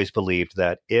I've always believed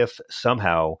that if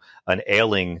somehow an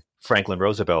ailing Franklin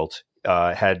Roosevelt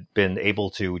had been able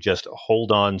to just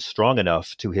hold on strong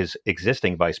enough to his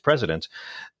existing vice president,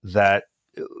 that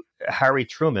Harry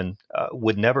Truman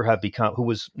would never have become, who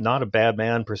was not a bad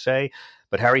man per se,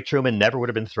 but Harry Truman never would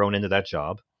have been thrown into that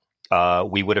job.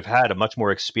 We would have had a much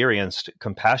more experienced,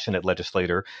 compassionate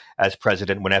legislator as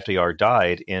president when FDR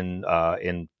died in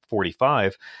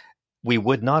 45. we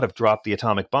would not have dropped the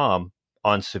atomic bomb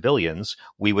on civilians.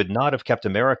 We would not have kept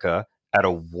America at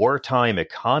a wartime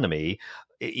economy,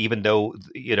 even though,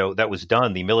 that was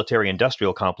done, the military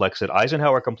industrial complex that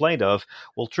Eisenhower complained of.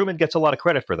 Well, Truman gets a lot of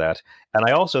credit for that. And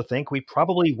I also think we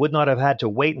probably would not have had to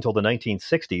wait until the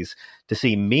 1960s to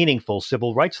see meaningful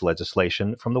civil rights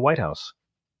legislation from the White House.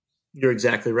 You're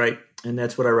exactly right. And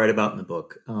that's what I write about in the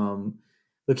book.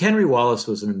 Look, Henry Wallace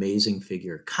was an amazing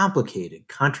figure, complicated,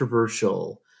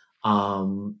 controversial,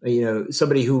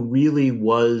 somebody who really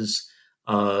was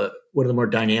one of the more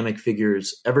dynamic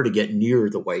figures ever to get near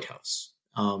the White House.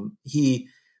 He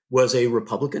was a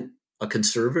Republican, a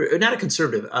conservative, not a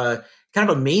conservative, kind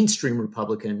of a mainstream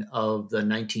Republican of the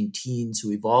 19-teens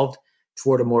who evolved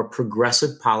toward a more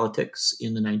progressive politics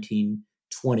in the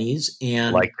 1920s.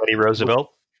 And like Teddy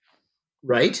Roosevelt.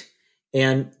 Right.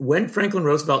 And when Franklin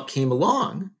Roosevelt came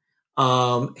along,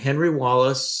 Henry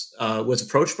Wallace was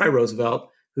approached by Roosevelt,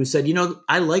 who said,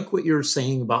 I like what you're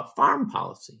saying about farm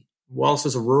policy. Wallace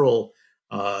was a rural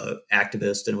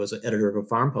activist and was an editor of a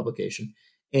farm publication.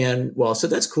 And Wallace said,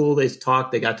 that's cool. They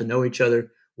talked, they got to know each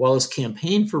other. Wallace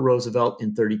campaigned for Roosevelt in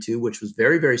 1932, which was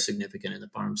very, very significant in the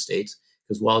farm states,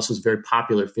 because Wallace was a very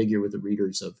popular figure with the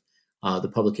readers of the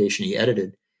publication he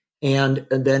edited. And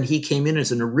then he came in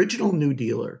as an original New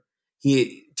Dealer.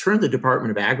 He turned the Department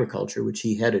of Agriculture, which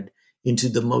he headed, into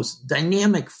the most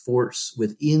dynamic force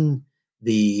within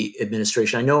the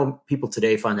administration. I know people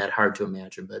today find that hard to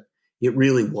imagine, but it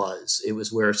really was. It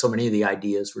was where so many of the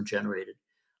ideas were generated.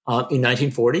 In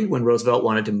 1940, when Roosevelt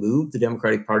wanted to move the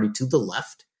Democratic Party to the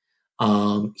left,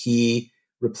 he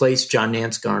replaced John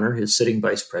Nance Garner, his sitting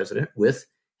vice president, with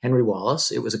Henry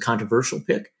Wallace. It was a controversial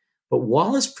pick, but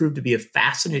Wallace proved to be a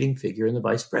fascinating figure in the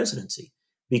vice presidency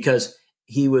because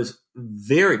he was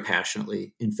very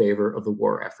passionately in favor of the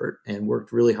war effort and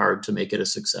worked really hard to make it a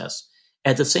success.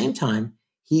 At the same time,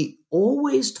 he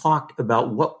always talked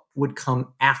about what would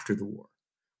come after the war.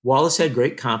 Wallace had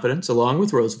great confidence, along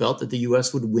with Roosevelt, that the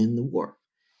U.S. would win the war.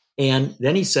 And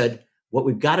then he said, what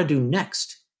we've got to do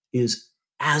next is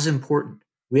as important.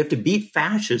 We have to beat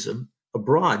fascism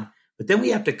abroad, but then we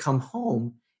have to come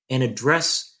home and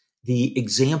address the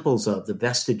examples of, the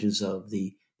vestiges of,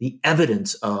 the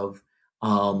evidence of,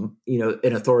 an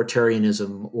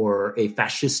authoritarianism or a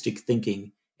fascistic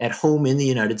thinking at home in the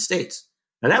United States.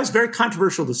 Now, that was very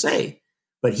controversial to say,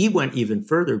 but he went even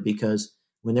further because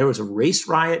when there was a race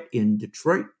riot in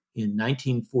Detroit in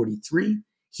 1943,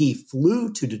 he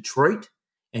flew to Detroit,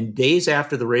 and days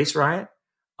after the race riot,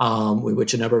 in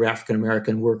which a number of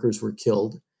African-American workers were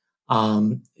killed,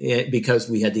 because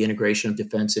we had the integration of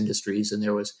defense industries, and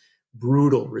there was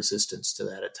brutal resistance to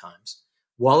that at times.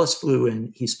 Wallace flew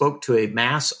in. He spoke to a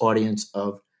mass audience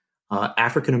of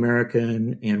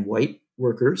African-American and white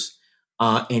workers,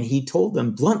 and he told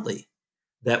them bluntly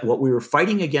that what we were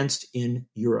fighting against in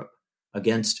Europe,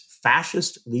 against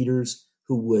fascist leaders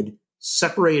who would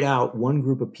separate out one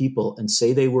group of people and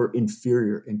say they were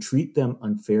inferior and treat them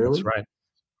unfairly, That's right,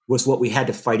 was what we had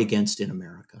to fight against in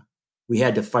America. We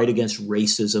had to fight against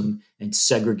racism and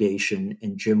segregation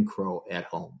and Jim Crow at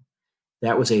home.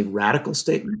 That was a radical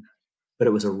statement, but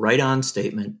it was a right-on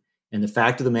statement. And the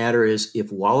fact of the matter is,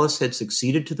 if Wallace had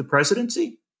succeeded to the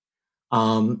presidency,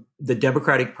 the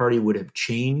Democratic Party would have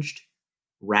changed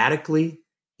radically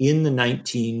in the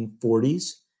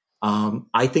 1940s.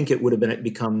 I think it would have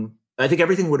I think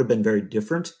everything would have been very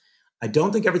different. I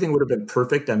don't think everything would have been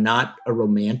perfect. I'm not a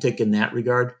romantic in that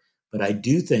regard, but I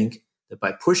do think that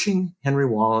by pushing Henry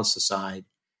Wallace aside,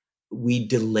 we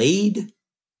delayed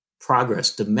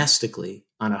progress domestically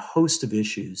on a host of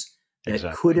issues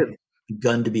that could have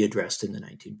begun to be addressed in the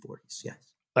 1940s. Yes.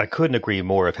 I couldn't agree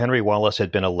more. If Henry Wallace had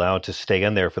been allowed to stay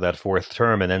in there for that fourth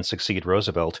term and then succeed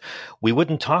Roosevelt, we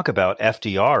wouldn't talk about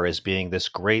FDR as being this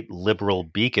great liberal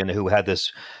beacon who had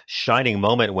this shining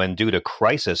moment when, due to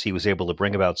crisis, he was able to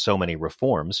bring about so many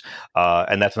reforms.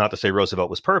 And that's not to say Roosevelt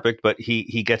was perfect, but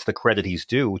he gets the credit he's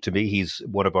due. To me, he's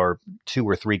one of our 2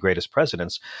 or 3 greatest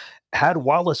presidents. Had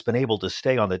Wallace been able to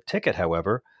stay on the ticket,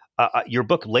 however, your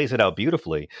book lays it out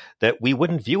beautifully, that we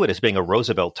wouldn't view it as being a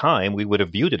Roosevelt time. We would have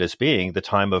viewed it as being the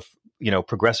time of,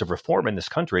 progressive reform in this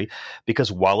country,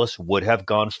 because Wallace would have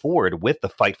gone forward with the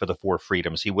fight for the 4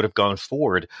 freedoms. He would have gone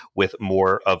forward with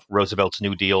more of Roosevelt's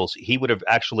New Deals. He would have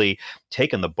actually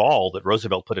taken the ball that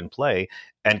Roosevelt put in play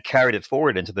and carried it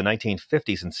forward into the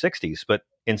 1950s and 60s. But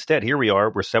instead, here we are,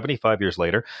 we're 75 years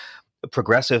later.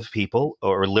 Progressive people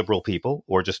or liberal people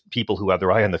or just people who have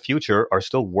their eye on the future are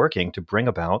still working to bring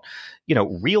about,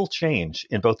 real change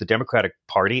in both the Democratic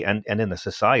Party and in the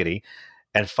society,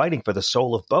 and fighting for the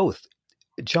soul of both.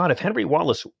 John, if Henry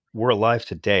Wallace were alive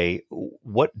today,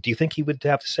 what do you think he would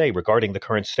have to say regarding the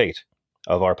current state?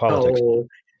 of our politics. Oh,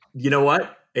 you know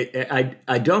what?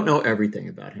 I don't know everything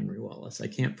about Henry Wallace. I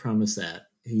can't promise that.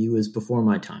 He was before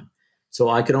my time. So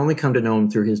I could only come to know him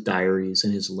through his diaries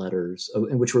and his letters,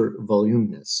 which were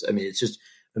voluminous. I mean, it's just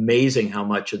amazing how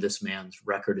much of this man's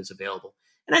record is available.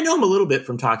 And I know him a little bit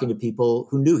from talking to people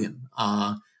who knew him.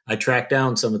 I tracked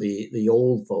down some of the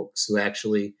old folks who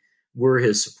actually were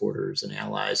his supporters and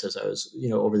allies as I was,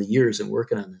 over the years and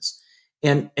working on this.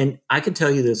 And I can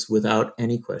tell you this without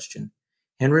any question.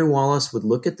 Henry Wallace would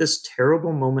look at this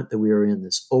terrible moment that we are in,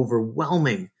 this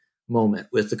overwhelming moment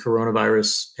with the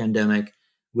coronavirus pandemic,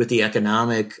 with the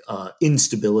economic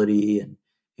instability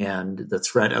and the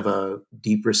threat of a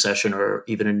deep recession or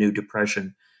even a new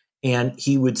depression. And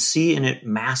he would see in it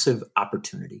massive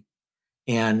opportunity.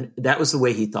 And that was the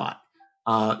way he thought.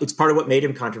 It's part of what made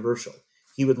him controversial.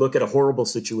 He would look at a horrible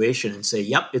situation and say,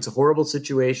 yep, it's a horrible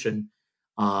situation.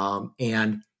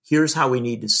 And here's how we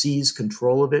need to seize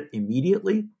control of it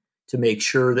immediately to make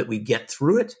sure that we get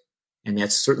through it. And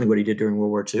that's certainly what he did during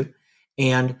World War II.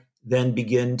 And then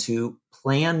begin to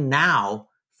plan now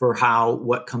for how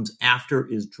what comes after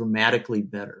is dramatically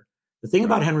better. The thing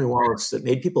about Henry Wallace that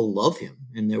made people love him,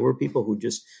 and there were people who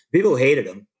hated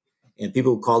him and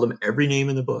people who called him every name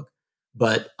in the book.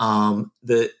 But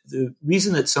the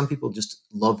reason that some people just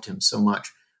loved him so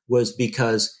much was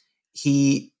because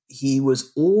he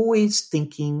was always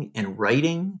thinking and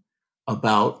writing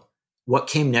about what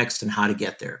came next and how to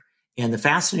get there. And the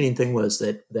fascinating thing was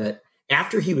that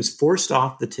after he was forced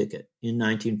off the ticket in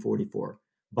 1944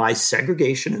 by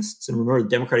segregationists, and remember the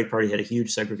Democratic Party had a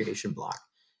huge segregation bloc,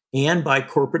 and by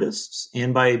corporatists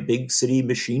and by big city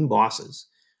machine bosses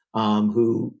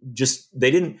who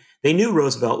they knew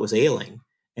Roosevelt was ailing,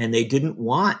 and they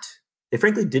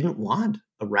frankly didn't want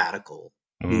a radical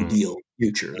New Deal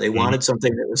future. They wanted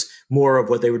something that was more of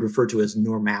what they would refer to as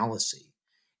normalcy.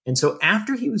 And so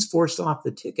after he was forced off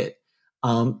the ticket,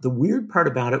 the weird part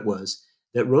about it was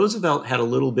that Roosevelt had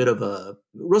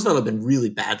had been really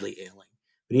badly ailing,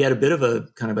 but he had a bit of a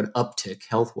kind of an uptick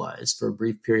health-wise for a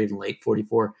brief period in late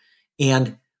 44.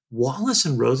 And Wallace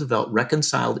and Roosevelt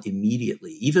reconciled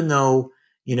immediately, even though,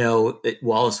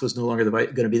 Wallace was no longer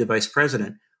going to be the vice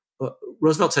president.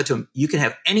 Roosevelt said to him, you can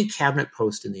have any cabinet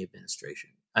post in the administration.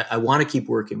 I want to keep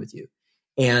working with you.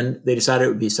 And they decided it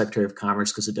would be Secretary of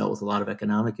Commerce because it dealt with a lot of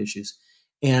economic issues.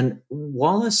 And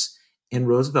Wallace and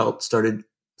Roosevelt started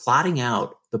plotting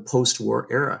out the post-war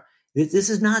era. This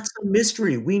is not some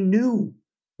mystery. We knew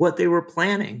what they were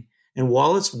planning. And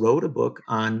Wallace wrote a book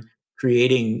on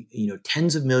creating,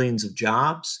 tens of millions of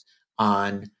jobs,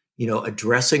 on,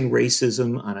 addressing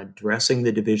racism, on addressing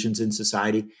the divisions in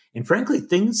society, and frankly,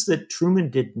 things that Truman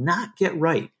did not get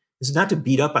right. This is not to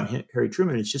beat up on Harry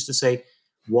Truman. It's just to say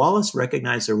Wallace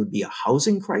recognized there would be a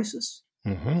housing crisis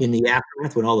in the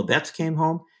aftermath when all the vets came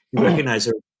home. He recognized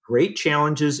there were great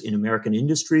challenges in American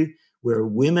industry where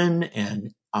women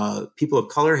and people of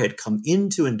color had come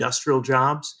into industrial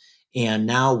jobs. And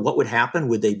now what would happen?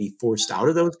 Would they be forced out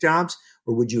of those jobs?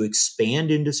 Or would you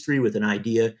expand industry with an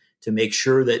idea to make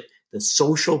sure that the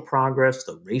social progress,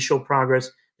 the racial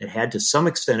progress that had to some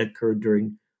extent occurred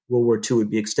during World War II would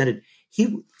be extended?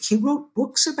 He wrote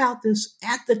books about this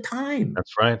at the time.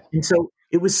 That's right. And so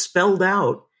it was spelled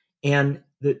out. And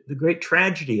the great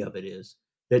tragedy of it is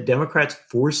that Democrats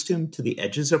forced him to the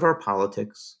edges of our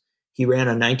politics. He ran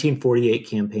a 1948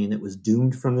 campaign that was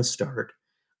doomed from the start.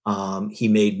 He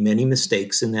made many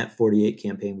mistakes in that 48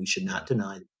 campaign. We should not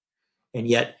deny them. And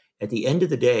yet, at the end of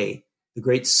the day, the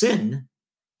great sin,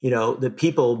 that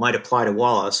people might apply to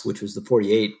Wallace, which was the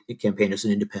 48 campaign as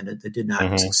an independent that did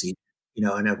not succeed,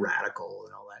 and a radical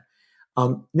and all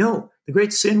that. No, the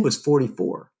great sin was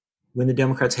 44, when the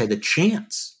Democrats had the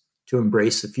chance to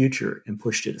embrace the future and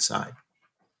pushed it aside.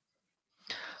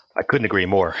 I couldn't agree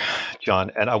more,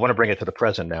 John. And I want to bring it to the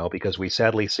present now, because we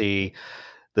sadly see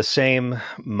the same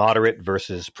moderate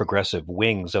versus progressive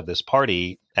wings of this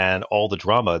party and all the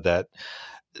drama that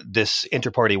this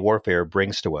inter-party warfare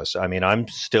brings to us. I mean, I'm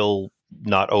still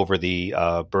not over the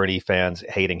Bernie fans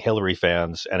hating Hillary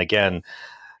fans. And again,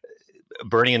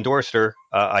 Bernie endorsed her.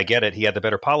 I get it. He had the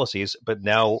better policies. But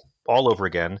now all over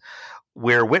again,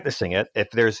 we're witnessing it. If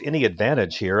there's any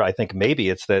advantage here, I think maybe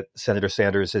it's that Senator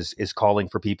Sanders is calling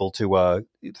for people to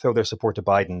throw their support to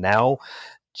Biden now,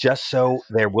 just so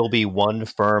there will be one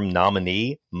firm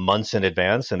nominee months in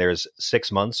advance, and there's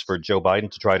 6 months for Joe Biden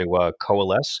to try to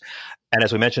coalesce. And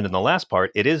as we mentioned in the last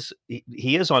part,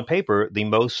 he is on paper the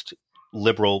most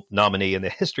liberal nominee in the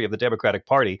history of the Democratic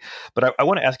Party. But I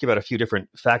want to ask you about a few different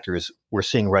factors we're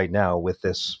seeing right now with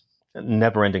this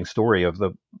never-ending story of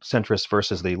the centrists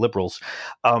versus the liberals.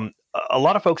 A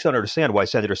lot of folks don't understand why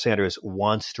Senator Sanders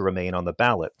wants to remain on the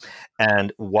ballot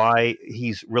and why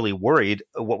he's really worried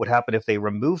what would happen if they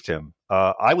removed him.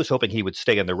 I was hoping he would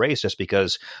stay in the race just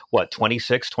because,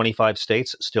 26, 25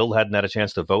 states still hadn't had a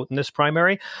chance to vote in this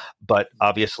primary. But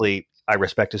obviously, I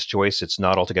respect his choice. It's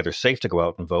not altogether safe to go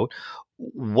out and vote.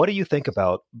 What do you think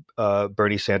about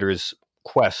Bernie Sanders'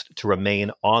 quest to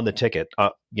remain on the ticket,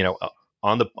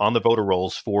 on the voter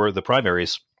rolls for the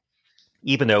primaries,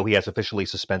 even though he has officially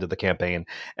suspended the campaign?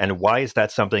 And why is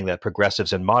that something that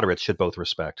progressives and moderates should both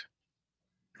respect?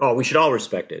 Oh, we should all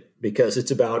respect it because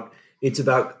it's about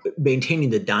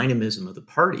maintaining the dynamism of the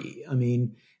party. I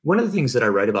mean, one of the things that I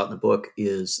write about in the book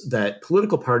is that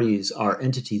political parties are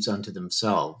entities unto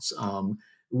themselves.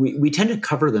 We tend to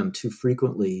cover them too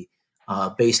frequently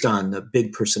based on the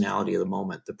big personality of the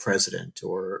moment, the president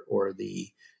or the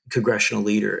congressional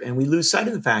leader, and we lose sight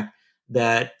of the fact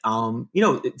that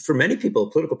for many people, a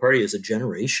political party is a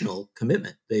generational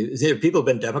commitment. People have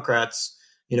been Democrats,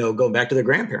 going back to their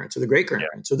grandparents or their great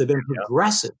grandparents, or they've been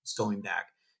progressives going back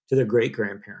to their great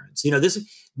grandparents.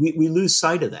 We lose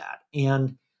sight of that,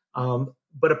 and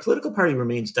but a political party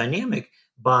remains dynamic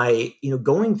by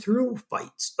going through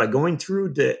fights, by going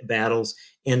through battles,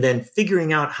 and then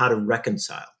figuring out how to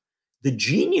reconcile. The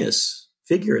genius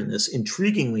figure in this,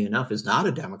 intriguingly enough, is not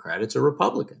a Democrat; it's a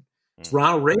Republican. It's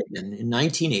Ronald Reagan in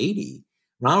 1980.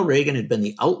 Ronald Reagan had been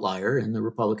the outlier in the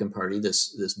Republican Party,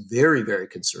 this very, very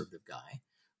conservative guy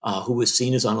who was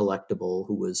seen as unelectable,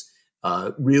 who was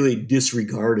really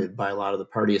disregarded by a lot of the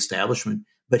party establishment.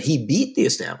 But he beat the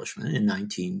establishment in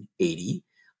 1980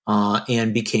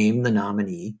 and became the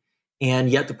nominee. And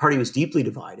yet the party was deeply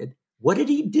divided. What did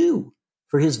he do?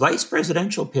 For his vice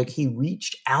presidential pick, he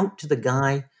reached out to the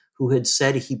guy who had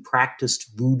said he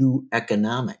practiced voodoo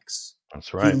economics.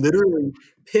 That's right. He literally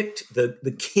picked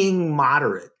the king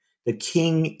moderate, the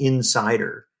king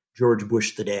insider, George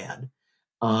Bush the dad,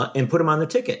 and put him on the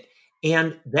ticket.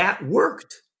 And that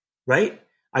worked, right?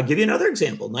 I'll give you another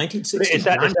example. 1960.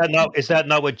 Is that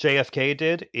not what JFK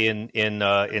did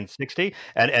in 60?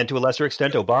 And to a lesser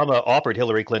extent, Obama offered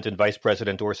Hillary Clinton vice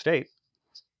president or state.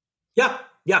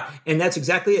 Yeah, and that's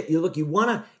exactly it. You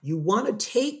want to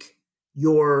take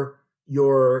your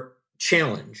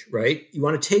challenge, right? You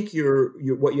want to take your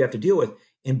what you have to deal with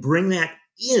and bring that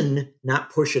in, not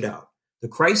push it out. The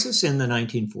crisis in the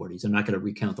 1940s, I'm not going to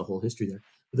recount the whole history there,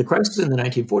 but the crisis in the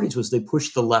 1940s was they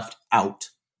pushed the left out,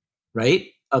 right,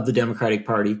 of the Democratic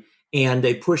Party, and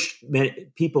they pushed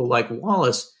people like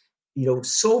Wallace,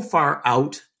 so far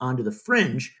out onto the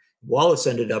fringe. Wallace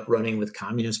ended up running with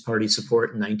Communist Party support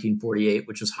in 1948,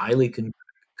 which was highly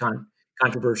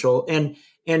controversial and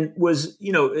was,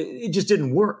 it just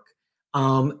didn't work.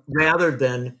 Rather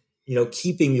than,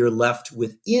 keeping your left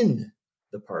within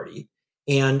the party.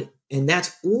 And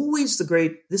that's always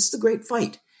this is the great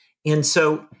fight. And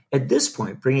so at this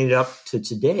point, bringing it up to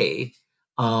today,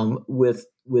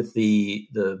 with the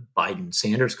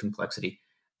Biden-Sanders complexity,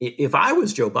 if I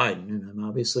was Joe Biden, and I'm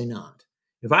obviously not,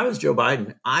 if I was Joe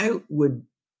Biden, I would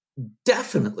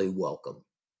definitely welcome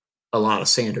a lot of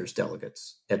Sanders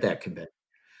delegates at that convention.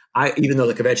 Even though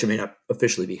the convention may not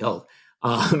officially be held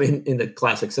in the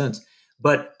classic sense,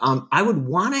 but I would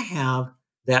want to have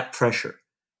that pressure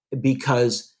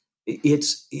because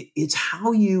it's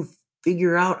how you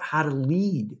figure out how to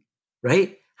lead,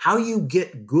 right? How you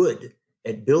get good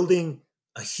at building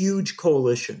a huge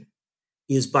coalition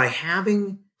is by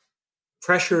having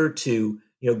pressure to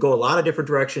go a lot of different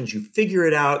directions. You figure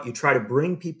it out. You try to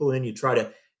bring people in. You try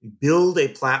to build a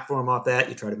platform off that.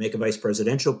 You try to make a vice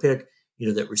presidential pick,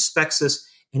 that respects this.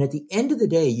 And at the end of the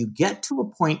day, you get to a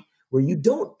point where you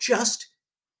don't just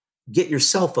get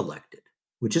yourself elected,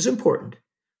 which is important,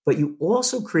 but you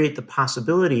also create the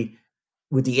possibility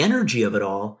with the energy of it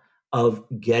all of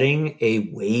getting a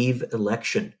wave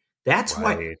election. That's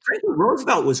why Franklin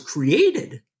Roosevelt was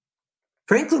created.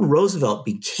 Franklin Roosevelt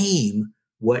became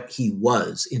what he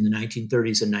was in the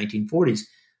 1930s and 1940s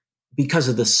because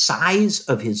of the size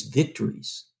of his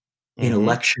victories in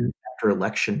election after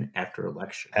election after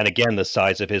election. And again, the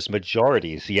size of his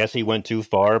majorities. Yes, he went too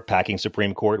far, packing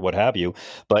Supreme Court, what have you,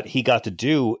 but he got to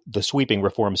do the sweeping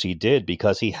reforms he did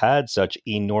because he had such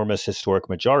enormous historic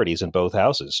majorities in both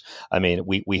houses. I mean,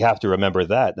 we have to remember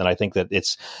that. And I think that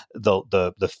it's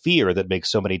the fear that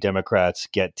makes so many Democrats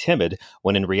get timid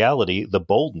when in reality, the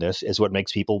boldness is what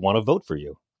makes people want to vote for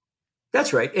you.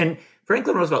 That's right. And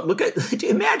Franklin Roosevelt,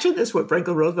 imagine this, what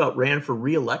Franklin Roosevelt ran for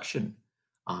re-election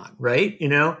on, right?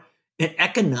 An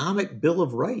economic bill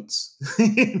of rights.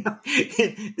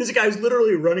 This guy's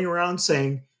literally running around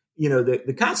saying,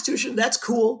 the Constitution, that's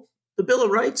cool. the Bill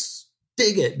of Rights,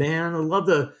 dig it, man. I love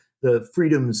the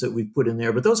freedoms that we've put in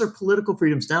there, but those are political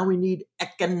freedoms. Now we need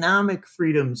economic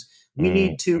freedoms. We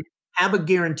need to have a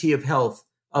guarantee of health,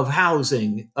 of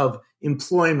housing, of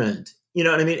employment. You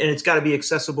know what I mean? And it's got to be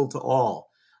accessible to all.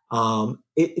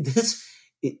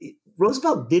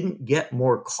 Roosevelt didn't get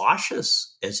more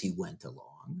cautious as he went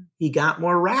along. He got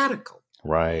more radical.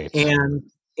 Right.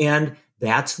 And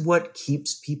that's what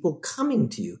keeps people coming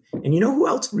to you. And you know who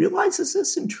else realizes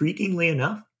this, intriguingly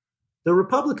enough? The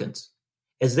Republicans.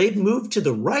 As they've moved to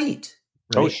the right.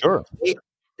 Oh, sure.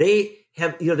 They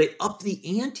have, they up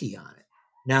the ante on it.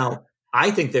 Now, I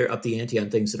think they're up the ante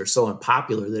on things that are so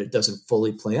unpopular that it doesn't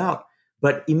fully play out.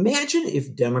 But imagine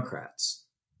if Democrats,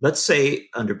 let's say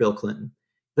under Bill Clinton,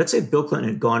 let's say Bill Clinton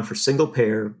had gone for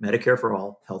single-payer Medicare for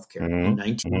all healthcare in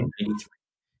 1993,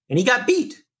 and he got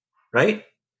beat, right?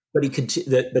 But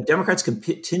the Democrats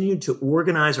continued to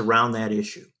organize around that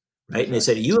issue, right? And they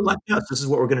said, "You elect us. This is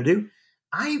what we're going to do."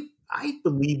 I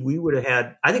believe we would have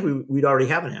had. I think we'd already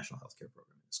have a national healthcare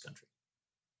program in this country,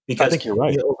 because I think you're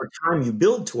right. Over time you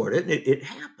build toward it, and it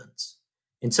happens.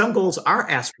 And some goals are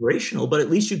aspirational, but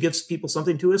at least you give people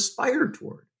something to aspire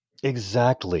toward.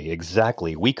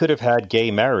 Exactly. We could have had gay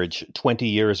marriage 20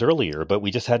 years earlier, but we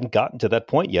just hadn't gotten to that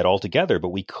point yet altogether, but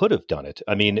we could have done it.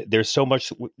 I mean, there's so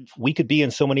much, we could be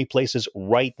in so many places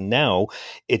right now.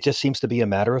 It just seems to be a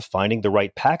matter of finding the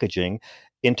right packaging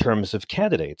in terms of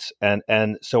candidates.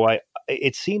 And so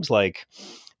it seems like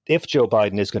if Joe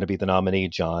Biden is going to be the nominee,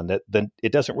 John, then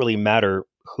it doesn't really matter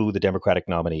who the Democratic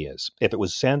nominee is. If it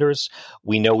was Sanders,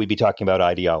 we know we'd be talking about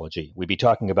ideology. We'd be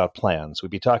talking about plans.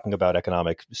 We'd be talking about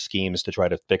economic schemes to try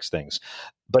to fix things.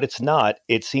 But it's not.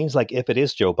 It seems like if it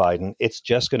is Joe Biden, it's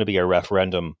just going to be a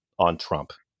referendum on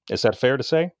Trump. Is that fair to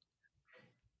say?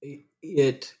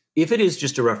 If it is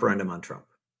just a referendum on Trump,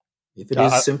 if it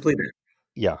is simply that.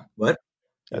 Yeah. What?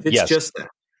 If it's just that,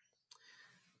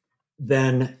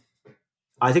 then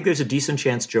I think there's a decent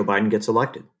chance Joe Biden gets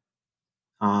elected.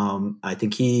 I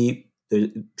think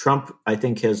Trump, I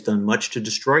think, has done much to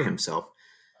destroy himself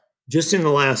just in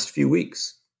the last few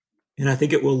weeks. And I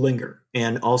think it will linger.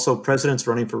 And also presidents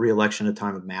running for reelection at a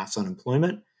time of mass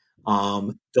unemployment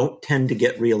don't tend to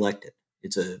get reelected.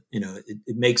 It's it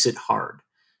makes it hard.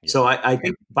 Yeah. So I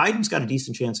think Biden's got a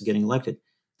decent chance of getting elected.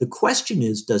 The question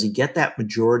is, does he get that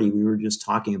majority we were just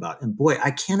talking about? And boy,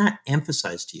 I cannot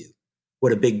emphasize to you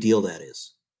what a big deal that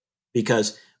is,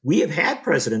 because we have had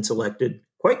presidents elected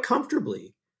quite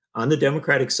comfortably on the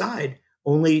Democratic side,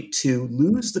 only to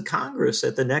lose the Congress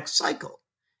at the next cycle,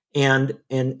 and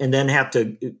then have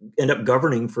to end up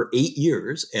governing for 8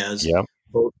 years as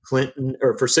both Clinton,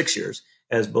 or for 6 years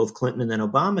as both Clinton and then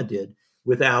Obama did,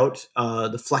 without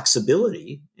the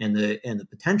flexibility and the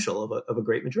potential of a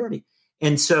great majority.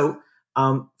 And so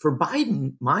for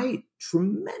Biden, my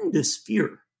tremendous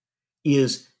fear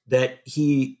is that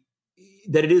it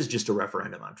is just a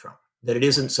referendum on Trump, that it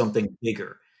isn't something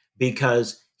bigger,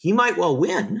 because he might well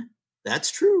win.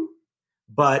 That's true,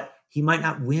 but he might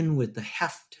not win with the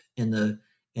heft and the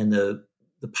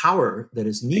power that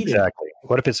is needed. Exactly.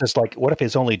 What if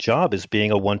his only job is being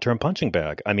a one-term punching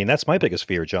bag? I mean, that's my biggest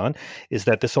fear, John, is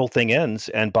that this whole thing ends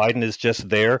and Biden is just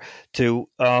there to,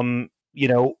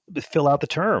 fill out the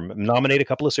term, nominate a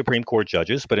couple of Supreme Court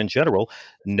judges, but in general,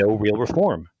 no real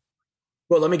reform.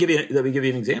 Well, let me give you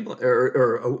an example,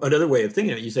 or another way of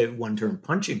thinking of it. You say one-term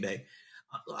punching bag.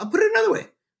 I'll put it another way.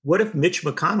 What if Mitch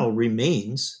McConnell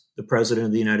remains the president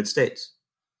of the United States?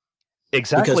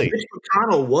 Exactly. Because Mitch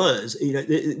McConnell was,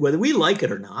 whether we like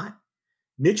it or not,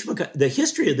 the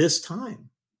history of this time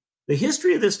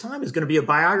is going to be a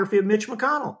biography of Mitch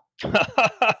McConnell.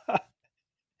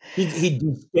 He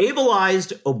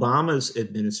destabilized Obama's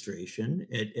administration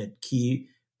at key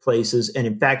places, and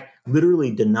in fact, literally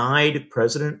denied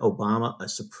President Obama a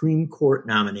Supreme Court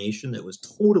nomination that was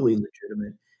totally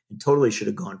legitimate and totally should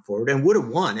have gone forward and would have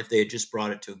won if they had just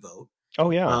brought it to a vote.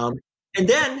 Oh, yeah. And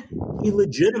then he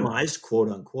legitimized, quote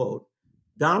unquote,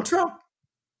 Donald Trump.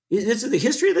 The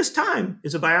history of this time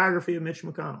is a biography of Mitch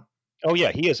McConnell. Oh,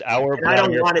 yeah. He is our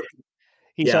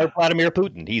He's our Vladimir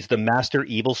Putin. He's the master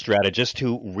evil strategist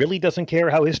who really doesn't care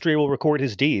how history will record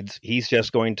his deeds. He's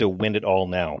just going to win it all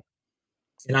now.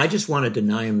 And I just want to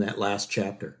deny him that last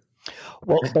chapter.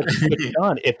 Well, but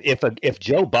John, if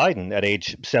Joe Biden at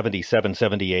age 77,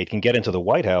 78 can get into the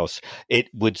White House, it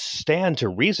would stand to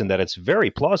reason that it's very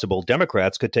plausible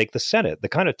Democrats could take the Senate. The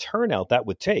kind of turnout that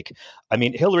would take. I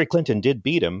mean, Hillary Clinton did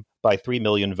beat him by 3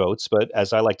 million votes, but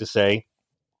as I like to say,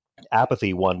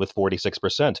 apathy won with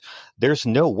 46%. There's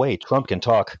no way Trump can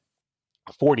talk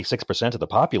 46% of the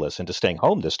populace into staying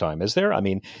home this time, is there? I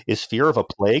mean, is fear of a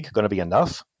plague going to be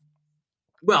enough?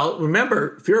 Well,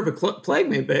 remember, fear of a plague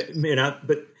may not,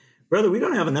 but brother, we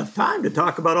don't have enough time to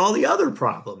talk about all the other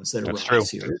problems that arise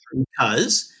here,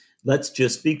 because let's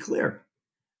just be clear.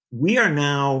 We are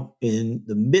now in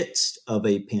the midst of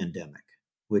a pandemic,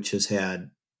 which has had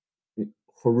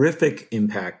horrific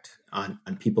impact on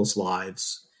people's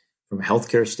lives. From a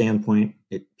healthcare standpoint,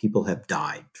 people have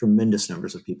died, tremendous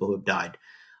numbers of people who have died.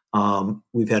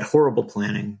 We've had horrible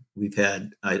planning. We've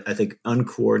had, I think,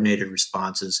 uncoordinated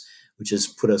responses, which has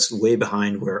put us way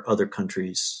behind where other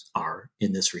countries are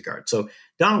in this regard. So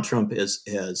Donald Trump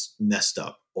has messed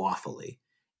up awfully.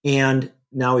 And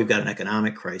now we've got an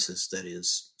economic crisis that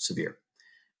is severe.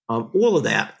 All of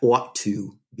that ought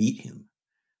to beat him.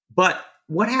 But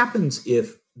what happens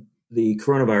if the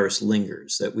coronavirus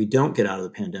lingers, that we don't get out of the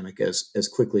pandemic as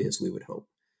quickly as we would hope?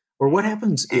 Or what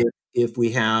happens if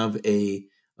we have a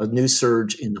new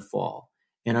surge in the fall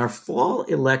and our fall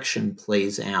election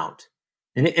plays out?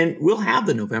 And we'll have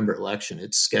the November election.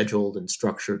 It's scheduled and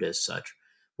structured as such.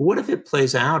 But what if it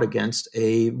plays out against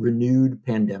a renewed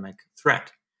pandemic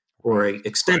threat or an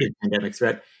extended pandemic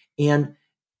threat? And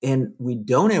we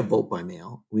don't have vote by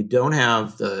mail. We don't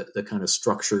have the kind of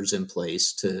structures in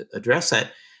place to address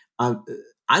that.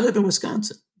 I live in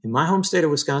Wisconsin. In my home state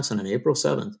of Wisconsin on April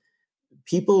 7th,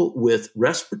 people with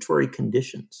respiratory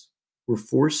conditions were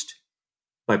forced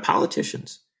by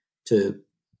politicians to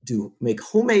make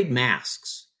homemade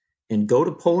masks and go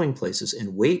to polling places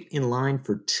and wait in line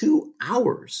for 2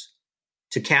 hours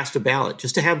to cast a ballot,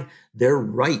 just to have their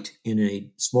right in a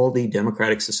small d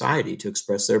democratic society to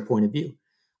express their point of view.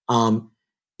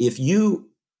 If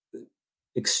you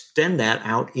extend that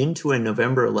out into a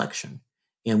November election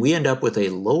and we end up with a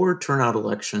lower turnout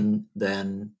election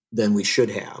than we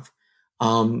should have,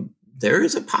 there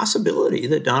is a possibility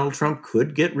that Donald Trump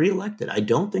could get reelected. I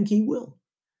don't think he will,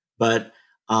 but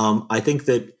I think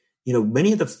that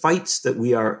many of the fights that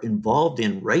we are involved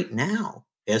in right now,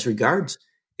 as regards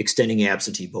extending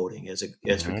absentee voting, as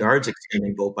regards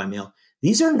extending vote by mail,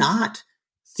 these are not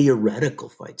theoretical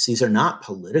fights. These are not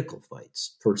political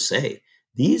fights per se.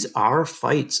 These are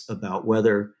fights about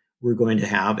whether we're going to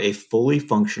have a fully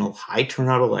functional, high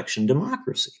turnout election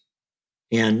democracy.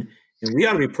 And we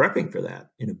ought to be prepping for that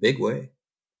in a big way.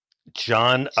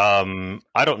 John,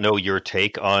 I don't know your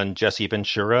take on Jesse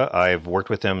Ventura. I've worked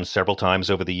with him several times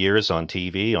over the years on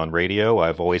TV, on radio.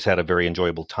 I've always had a very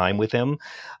enjoyable time with him.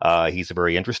 He's a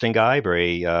very interesting guy,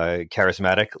 very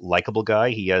charismatic, likable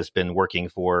guy. He has been working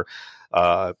for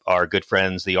our good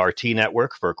friends, the RT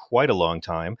Network, for quite a long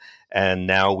time. And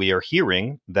now we are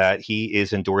hearing that he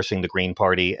is endorsing the Green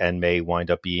Party and may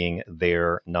wind up being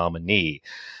their nominee.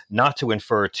 Not to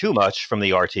infer too much from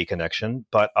the RT connection,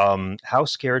 but how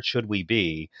scared should we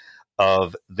be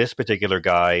of this particular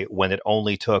guy when it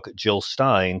only took Jill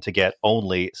Stein to get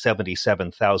only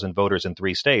 77,000 voters in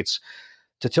 3 states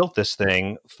to tilt this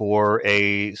thing for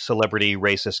a celebrity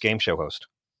racist game show host?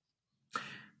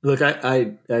 Look,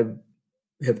 I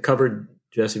have covered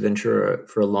Jesse Ventura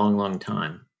for a long, long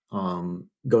time,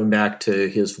 going back to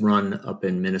his run up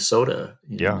in Minnesota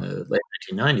in the late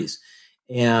 1990s.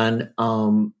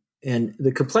 And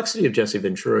the complexity of Jesse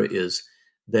Ventura is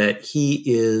that he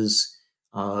is,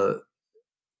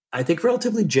 I think,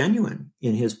 relatively genuine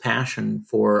in his passion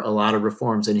for a lot of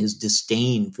reforms and his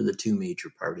disdain for the 2 major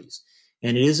parties.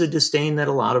 And it is a disdain that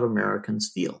a lot of Americans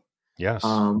feel. Yes.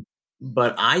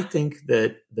 But I think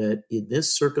that in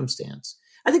this circumstance,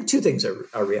 I think 2 things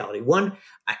are reality. One,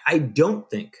 I don't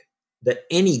think that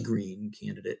any Green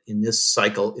candidate in this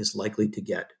cycle is likely to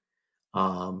get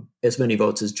as many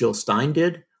votes as Jill Stein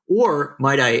did, or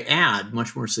might I add,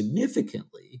 much more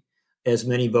significantly, as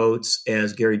many votes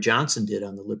as Gary Johnson did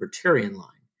on the Libertarian line.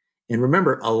 And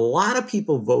remember, a lot of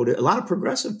people voted, a lot of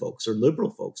progressive folks or liberal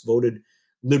folks voted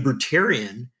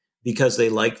Libertarian because they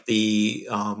liked the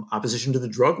opposition to the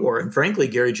drug war. And frankly,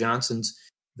 Gary Johnson's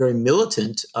very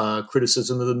militant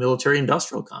criticism of the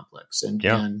military-industrial complex and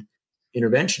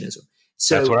interventionism.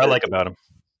 So that's what I like about him.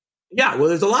 Yeah, well,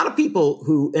 there's a lot of people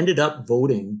who ended up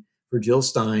voting for Jill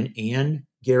Stein and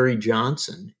Gary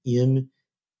Johnson in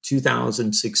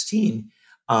 2016.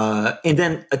 And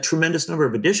then a tremendous number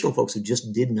of additional folks who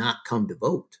just did not come to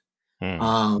vote.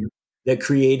 That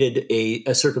created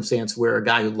a circumstance where a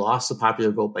guy who lost the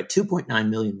popular vote by 2.9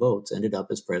 million votes ended up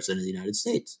as president of the United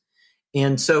States.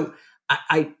 And so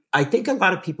I think a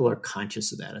lot of people are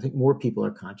conscious of that. I think more people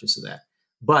are conscious of that.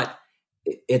 But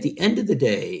at the end of the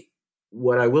day,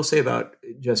 what I will say about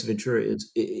Jesse Ventura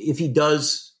is if he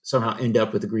does somehow end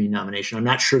up with a Green nomination, I'm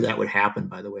not sure that would happen,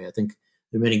 by the way. I think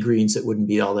there are many Greens that wouldn't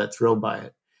be all that thrilled by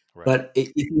it. Right. But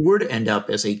if he were to end up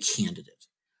as a candidate,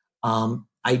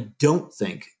 I don't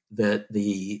think that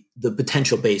the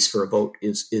potential base for a vote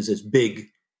is as big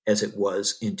as it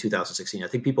was in 2016. I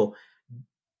think people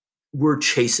were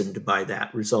chastened by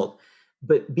that result.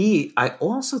 But B, I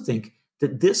also think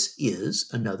that this is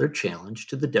another challenge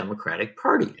to the Democratic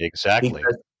Party. Exactly.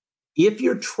 Because if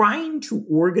you're trying to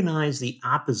organize the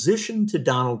opposition to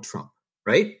Donald Trump,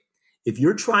 right? If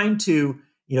you're trying to,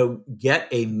 get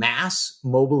a mass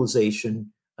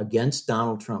mobilization against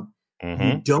Donald Trump,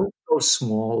 you don't go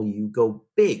small, you go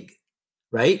big,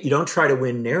 right? You don't try to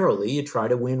win narrowly, you try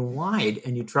to win wide,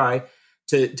 and you try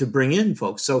to bring in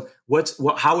folks. So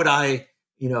how would I,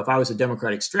 if I was a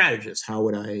Democratic strategist, how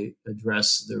would I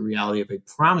address the reality of a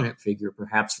prominent figure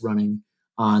perhaps running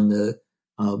on the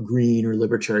green or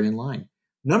libertarian line?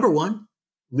 Number one,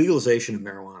 legalization of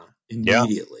marijuana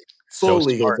immediately. Full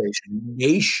legalization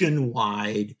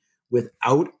nationwide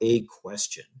without a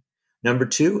question. Number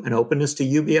two, an openness to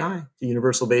UBI, to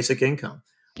universal basic income.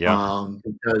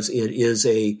 Because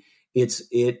I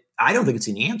don't think it's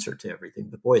an answer to everything,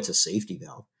 but boy, it's a safety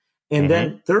valve. And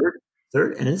then third,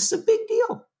 and this is a big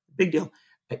deal.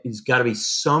 There's got to be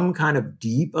some kind of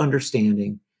deep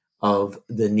understanding of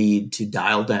the need to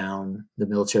dial down the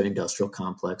military industrial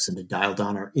complex and to dial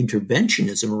down our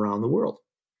interventionism around the world.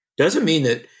 Doesn't mean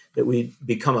that we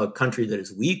become a country that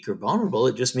is weak or vulnerable.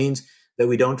 It just means that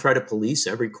we don't try to police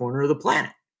every corner of the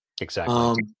planet.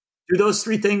 Exactly. Do those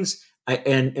three things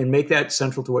and make that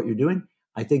central to what you're doing.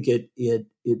 I think it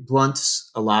blunts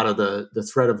a lot of the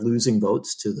threat of losing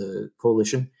votes to the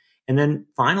coalition. And then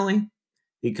finally,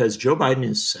 because Joe Biden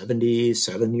is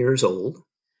 77 years old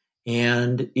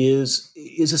and is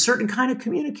a certain kind of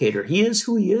communicator. He is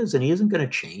who he is, and he isn't going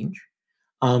to change.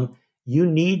 You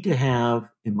need to have,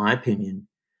 in my opinion,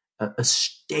 a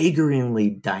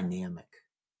staggeringly dynamic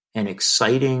and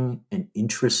exciting and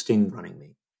interesting running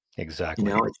mate.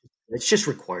 Exactly. It's just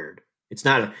required. It's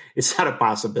not a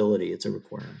possibility. It's a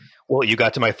requirement. Well, you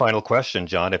got to my final question,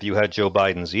 John. If you had Joe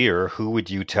Biden's ear, who would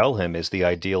you tell him is the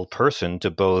ideal person to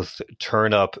both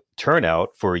turnout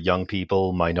for young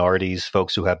people, minorities,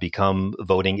 folks who have become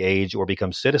voting age or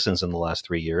become citizens in the last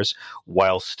 3 years,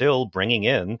 while still bringing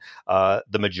in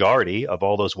the majority of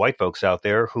all those white folks out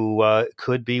there who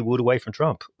could be wooed away from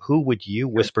Trump? Who would you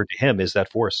whisper to him is that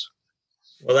force?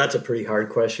 Well, that's a pretty hard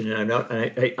question. And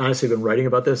I honestly have been writing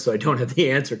about this, so I don't have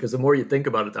the answer, because the more you think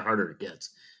about it, the harder it gets.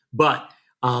 But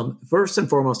first and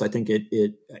foremost, I think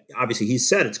it obviously he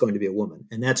said it's going to be a woman,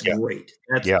 and that's great.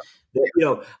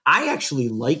 I actually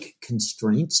like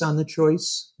constraints on the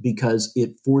choice because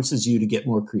it forces you to get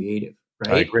more creative,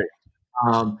 right? I agree.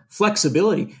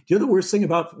 Flexibility. Do you know the worst thing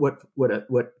about what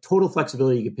total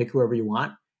flexibility, you can pick whoever you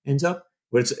want,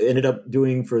 what it's ended up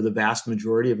doing for the vast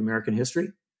majority of American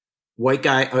history? White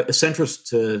guy, a centrist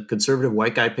to conservative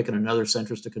white guy picking another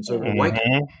centrist to conservative white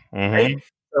guy. Right?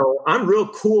 So I'm real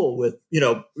cool with,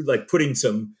 like putting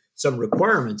some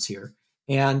requirements here.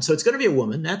 And so it's going to be a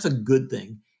woman. That's a good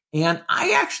thing. And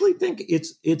I actually think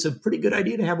it's a pretty good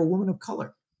idea to have a woman of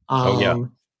color. I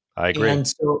agree. And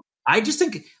so I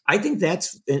think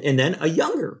that's, and then a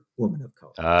younger woman of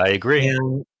color. I agree.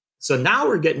 And so now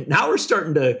we're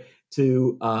starting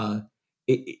to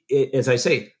as I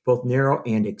say, both narrow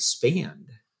and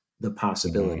expand the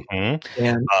possibility. And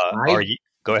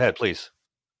go ahead, please.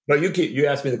 No, you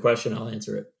asked me the question. I'll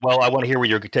answer it. Well, I want to hear where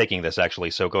you're taking this,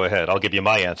 actually. So go ahead. I'll give you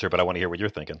my answer, but I want to hear what you're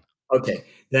thinking. Okay.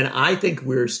 Then I think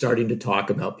we're starting to talk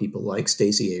about people like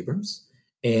Stacey Abrams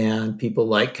and people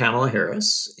like Kamala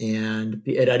Harris. And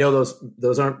I know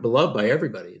those aren't beloved by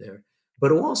everybody there,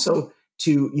 but also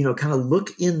to, kind of look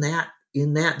in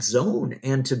that zone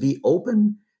and to be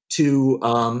open to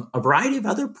a variety of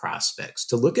other prospects,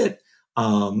 to look at,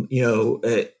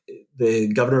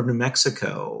 the governor of New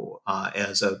Mexico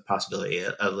as a possibility,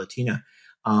 a Latina,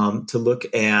 to look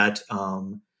at,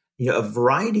 a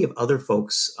variety of other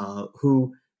folks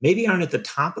who maybe aren't at the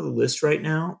top of the list right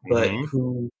now, but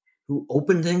who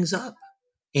open things up.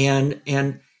 And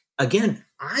again,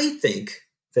 I think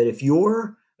that if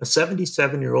you're a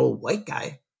 77-year-old white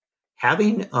guy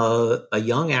having a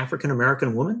young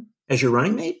African-American woman as your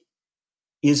running mate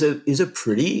is a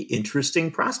pretty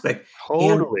interesting prospect.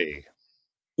 Totally.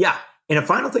 And a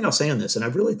final thing I'll say on this, and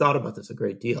I've really thought about this a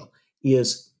great deal,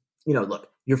 is, look,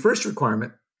 your first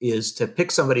requirement is to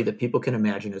pick somebody that people can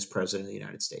imagine as president of the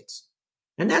United States.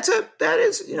 And they've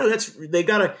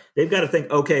got to think,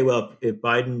 okay, well, if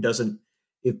Biden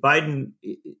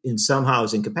in somehow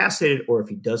is incapacitated, or if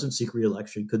he doesn't seek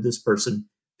re-election, could this person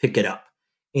pick it up?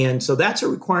 And so that's a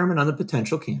requirement on the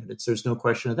potential candidates. There's no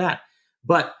question of that.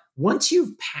 But once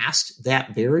you've passed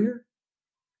that barrier,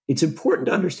 it's important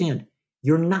to understand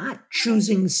you're not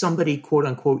choosing somebody, quote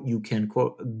unquote, you can,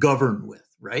 quote, govern with,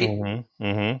 right?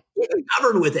 Mm-hmm. You can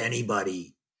govern with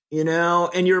anybody,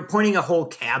 and you're appointing a whole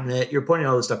cabinet, you're appointing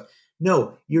all this stuff.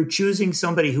 No, you're choosing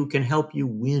somebody who can help you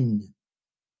win,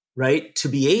 right? To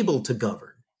be able to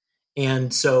govern.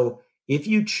 And so if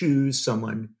you choose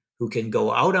someone who can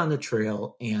go out on the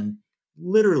trail and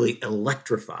literally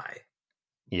electrify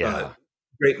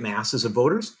great masses of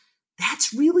voters,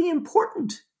 that's really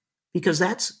important, because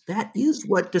that is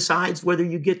what decides whether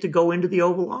you get to go into the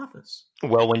Oval Office.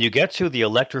 Well, when you get to the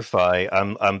electrify,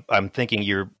 I'm thinking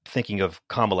you're thinking of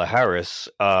Kamala Harris.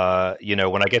 When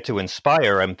I get to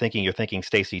inspire, I'm thinking you're thinking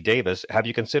Stacey Davis. Have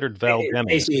you considered Val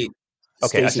Demings?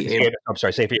 Okay, I'm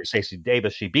sorry, Stacey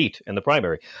Davis, she beat in the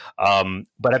primary.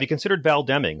 But have you considered Val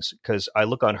Demings? Because I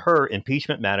look on her,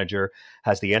 impeachment manager,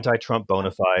 has the anti-Trump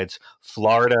bona fides.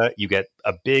 Florida, you get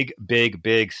a big, big,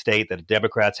 big state that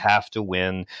Democrats have to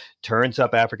win, turns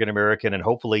up African-American and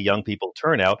hopefully young people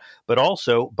turnout, but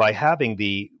also by having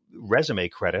the resume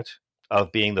credit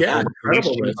of being the former police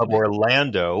chief of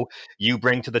Orlando, you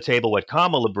bring to the table what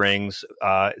Kamala brings,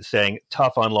 saying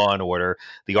tough on law and order,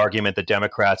 the argument that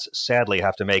Democrats sadly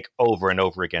have to make over and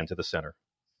over again to the center.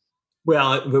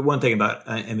 Well, but one thing about,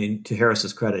 to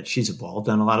Harris's credit, she's evolved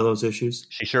on a lot of those issues.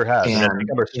 She sure has. And that's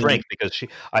become her strength, because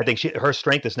her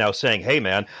strength is now saying, hey,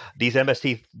 man, these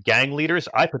MST gang leaders,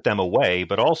 I put them away,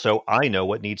 but also I know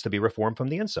what needs to be reformed from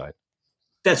the inside.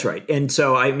 That's right. And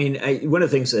so, one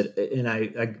of the things that, and I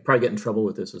probably get in trouble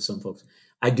with this with some folks,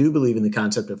 I do believe in the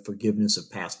concept of forgiveness of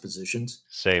past positions.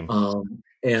 Same.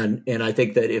 And I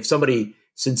think that if somebody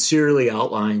sincerely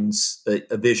outlines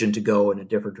a vision to go in a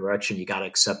different direction, you got to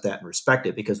accept that and respect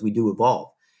it, because we do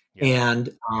evolve. Yeah.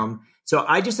 And so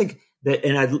I just think that,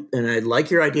 and I like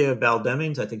your idea of Val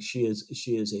Demings. I think she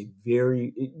is a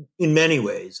very, in many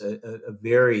ways, a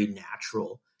very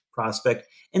natural prospect.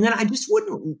 And then I just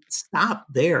wouldn't stop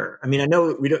there. I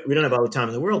know we don't have all the time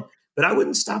in the world, but I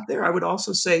wouldn't stop there. I would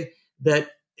also say that,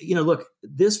 look,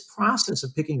 this process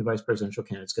of picking a vice presidential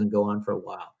candidate is going to go on for a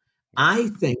while.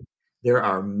 I think there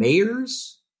are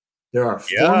mayors, there are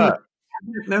former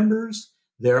cabinet members,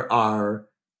 there are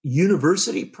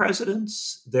university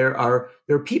presidents, there are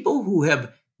people who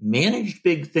have managed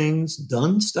big things,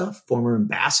 done stuff, former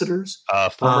ambassadors,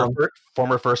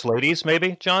 former first ladies,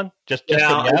 maybe, John, just for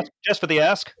the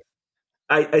ask.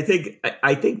 I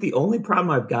think the only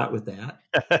problem I've got with that,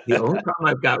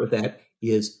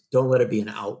 is don't let it be an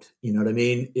out. You know what I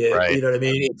mean? Right. You know what I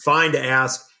mean? It's fine to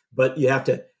ask, but you have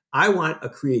to. I want a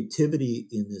creativity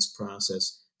in this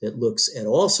process that looks at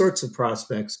all sorts of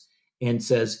prospects and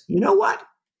says, you know what?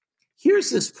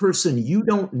 Here's this person you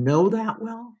don't know that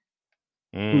well,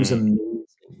 who's amazing.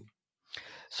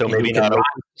 So maybe not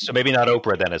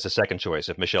Oprah then as a second choice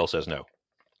if Michelle says no.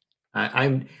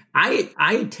 I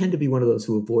tend to be one of those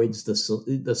who avoids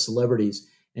the celebrities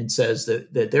and says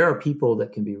that there are people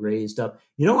that can be raised up.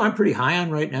 You know, I'm pretty high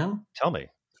on right now. Tell me.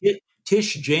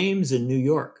 Tish James in New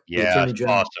York. Yeah,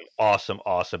 awesome.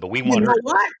 But we want her.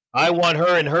 What? I want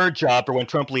her in her job for when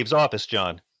Trump leaves office,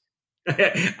 John.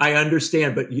 I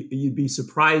understand, but you'd be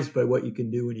surprised by what you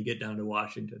can do when you get down to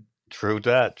Washington. True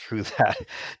that.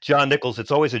 John Nichols,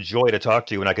 it's always a joy to talk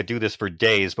to you, and I could do this for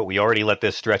days, but we already let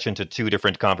this stretch into 2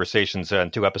 different conversations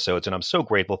and 2 episodes, and I'm so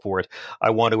grateful for it.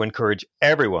 I want to encourage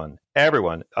everyone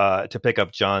to pick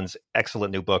up John's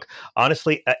excellent new book.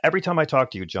 Honestly, every time I talk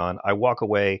to you, John, I walk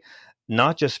away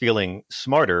not just feeling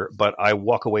smarter, but I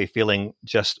walk away feeling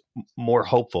just more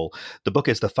hopeful. The book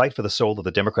is The Fight for the Soul of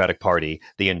the Democratic Party,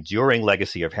 the enduring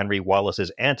legacy of Henry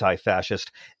Wallace's anti-fascist,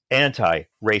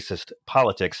 anti-racist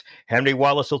politics. Henry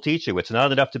Wallace will teach you it's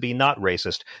not enough to be not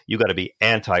racist. You got to be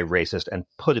anti-racist and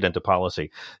put it into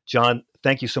policy. John,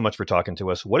 thank you so much for talking to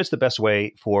us. What is the best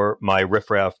way for my Riff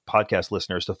Raff podcast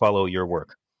listeners to follow your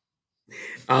work?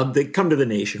 They come to the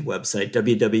Nation website,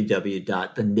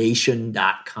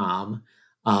 www.thenation.com.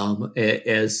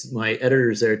 As my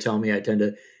editors there tell me,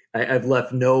 I've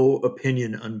left no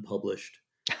opinion unpublished.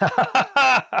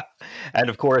 And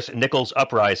of course, Nichols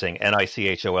Uprising,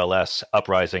 Nichols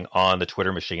Uprising on the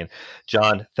Twitter machine.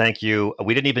 John, thank you.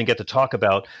 We didn't even get to talk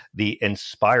about the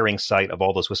inspiring sight of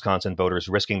all those Wisconsin voters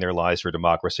risking their lives for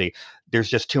democracy. There's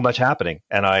just too much happening.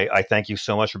 And I thank you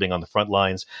so much for being on the front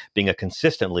lines, being a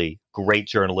consistently great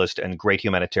journalist and great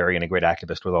humanitarian and great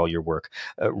activist with all your work.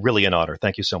 Really an honor.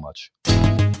 Thank you so much.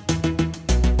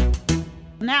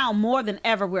 Now, more than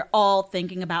ever, we're all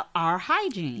thinking about our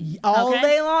hygiene. All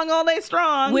day long, all day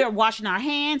strong. We're washing our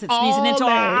hands and sneezing into our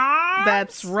arms.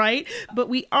 That's right. But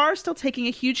we are still taking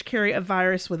a huge carry of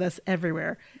virus with us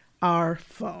everywhere. our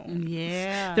phone.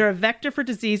 Yeah. They're a vector for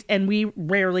disease, and we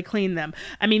rarely clean them.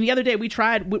 I mean, the other day we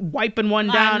tried wiping one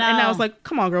down, and I was like,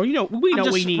 come on, girl, we know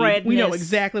what we need. We know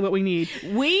exactly what we need.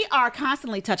 We are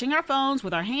constantly touching our phones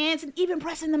with our hands and even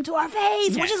pressing them to our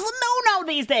face, which is a no-no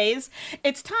these days.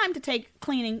 It's time to take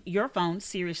cleaning your phone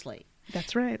seriously.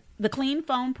 That's right. The Clean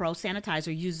Phone Pro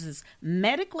sanitizer uses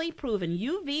medically proven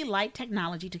UV light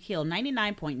technology to kill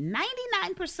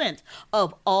 99.99%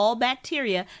 of all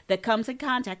bacteria that comes in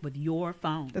contact with your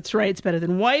phone. That's right. It's better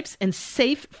than wipes and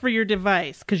safe for your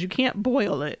device because you can't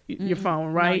boil it, your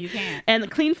phone, right? No, you can't. And the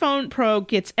Clean Phone Pro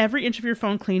gets every inch of your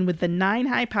phone clean with the 9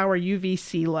 high-power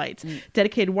UVC lights,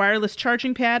 dedicated wireless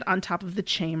charging pad on top of the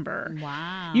chamber.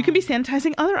 Wow. You can be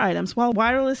sanitizing other items while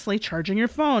wirelessly charging your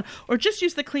phone, or just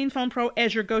use the Clean Phone Pro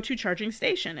as your go-to charging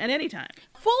station at any time.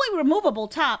 Fully removable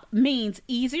top means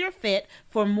easier fit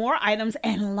for more items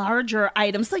and larger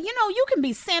items. So, you can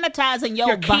be sanitizing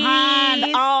your behind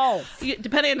keys. off.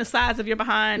 Depending on the size of your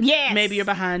behind, yes. Maybe you're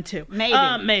behind too.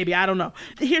 Maybe. I don't know.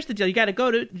 Here's the deal. You got to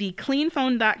go to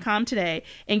thecleanphone.com today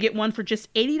and get one for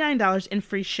just $89 in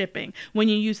free shipping when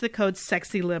you use the code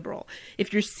SEXYLIBERAL.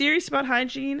 If you're serious about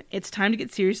hygiene, it's time to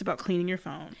get serious about cleaning your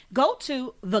phone. Go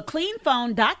to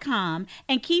thecleanphone.com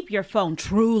and keep your phone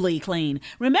truly clean.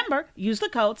 Remember, use the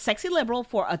code SEXYLIBERAL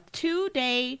for a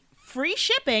 2-day free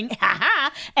shipping,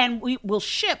 and we will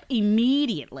ship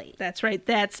immediately. That's right.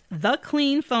 That's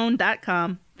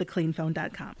thecleanphone.com,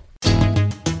 thecleanphone.com.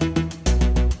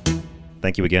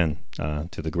 Thank you again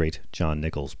to the great John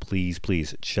Nichols.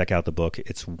 Please check out the book.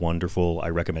 It's wonderful. I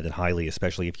recommend it highly,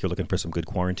 especially if you're looking for some good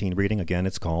quarantine reading. Again,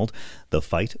 it's called The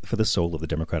Fight for the Soul of the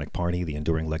Democratic Party, The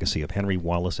Enduring Legacy of Henry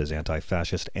Wallace's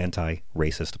Anti-Fascist,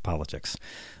 Anti-Racist Politics.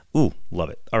 Ooh, love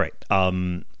it. All right.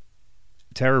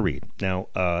 Tara Reid. Now,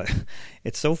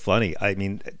 it's so funny. I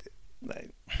mean,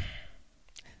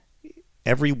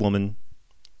 every woman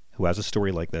who has a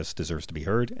story like this deserves to be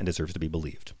heard and deserves to be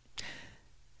believed.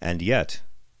 And yet,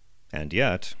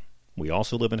 we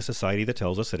also live in a society that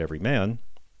tells us that every man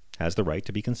has the right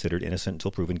to be considered innocent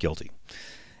until proven guilty.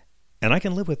 And I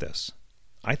can live with this.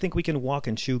 I think we can walk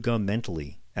and chew gum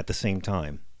mentally at the same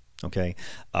time, okay?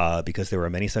 Because there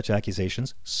are many such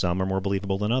accusations. Some are more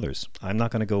believable than others. I'm not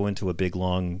going to go into a big,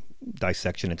 long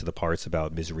dissection into the parts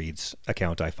about Ms. Reid's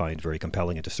account I find very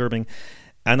compelling and disturbing,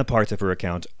 and the parts of her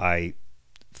account I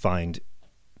find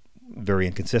very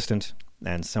inconsistent,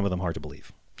 and some of them hard to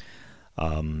believe.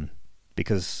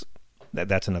 Because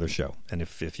that's another show. And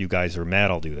if you guys are mad,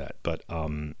 I'll do that. But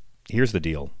here's the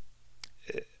deal.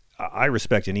 I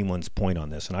respect anyone's point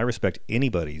on this, and I respect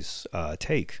anybody's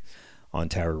take on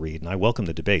Tara Reid. And I welcome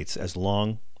the debates as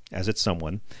long as it's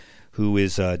someone who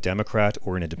is a Democrat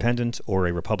or an independent or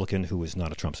a Republican who is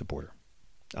not a Trump supporter.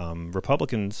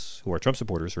 Republicans who are Trump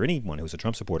supporters, or anyone who's a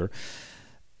Trump supporter,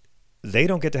 they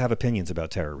don't get to have opinions about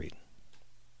Tara Reid.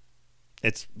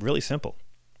 It's really simple.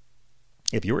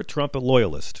 If you're a Trump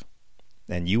loyalist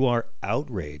and you are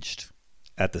outraged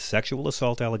at the sexual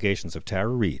assault allegations of Tara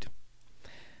Reid,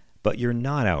 but you're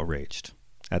not outraged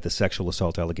at the sexual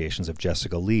assault allegations of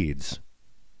Jessica Leeds,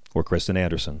 or Kristen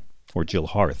Anderson, or Jill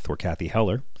Harth, or Kathy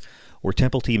Heller, or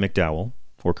Temple T. McDowell,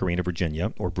 or Karina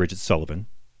Virginia, or Bridget Sullivan,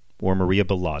 or Maria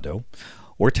Bellado,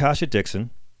 or Tasha Dixon,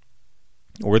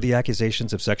 or the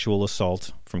accusations of sexual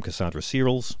assault from Cassandra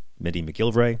Searles, Mindy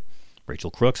McGilvray,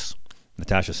 Rachel Crooks,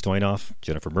 Natasha Stoynoff,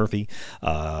 Jennifer Murphy,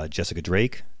 Jessica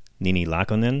Drake, Nini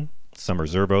Lakonen, Summer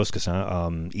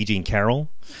Zerbos, E. Jean Carroll,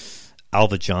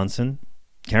 Alva Johnson,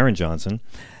 Karen Johnson,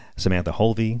 Samantha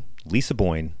Holvey, Lisa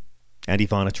Boyne, and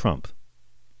Ivana Trump,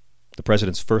 the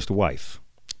president's first wife,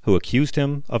 who accused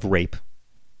him of rape.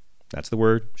 That's the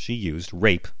word she used,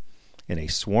 rape, in a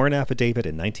sworn affidavit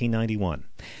in 1991.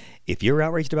 If you're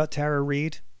outraged about Tara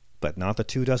Reid, but not the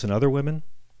 24 other women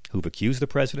who've accused the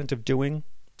president of doing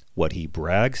what he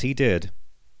brags he did,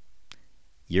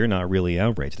 you're not really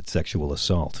outraged at sexual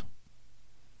assault.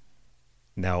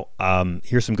 Now,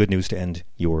 here's some good news to end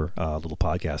your little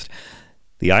podcast.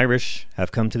 The Irish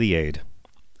have come to the aid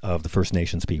of the First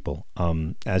Nations people.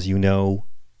 As you know,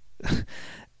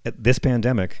 this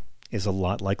pandemic is a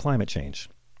lot like climate change.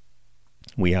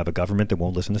 We have a government that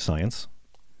won't listen to science.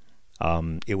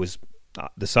 The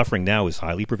suffering now is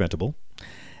highly preventable,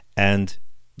 and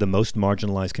the most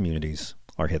marginalized communities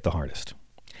are hit the hardest.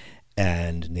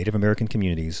 And Native American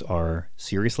communities are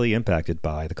seriously impacted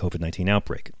by the COVID-19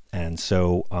 outbreak. And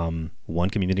so one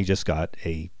community just got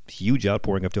a huge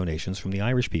outpouring of donations from the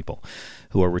Irish people,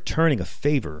 who are returning a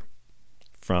favor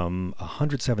from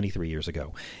 173 years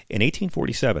ago. In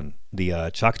 1847,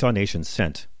 the Choctaw Nation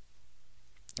sent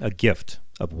a gift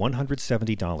of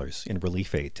 $170 in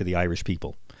relief aid to the Irish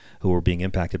people who were being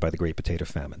impacted by the Great Potato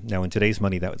Famine. Now, in today's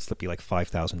money, that would be like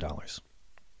 $5,000.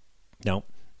 Now,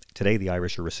 today the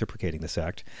Irish are reciprocating this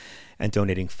act and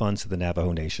donating funds to the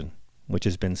Navajo Nation, which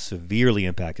has been severely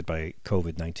impacted by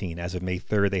COVID-19. As of May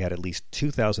 3rd, they had at least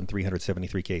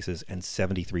 2,373 cases and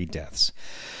 73 deaths.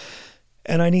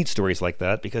 And I need stories like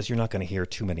that because you're not going to hear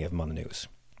too many of them on the news.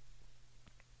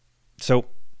 So,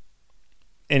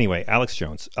 anyway, Alex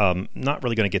Jones, not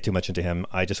really going to get too much into him.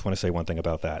 I just want to say one thing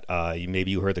about that.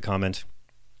 Maybe you heard the comment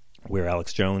where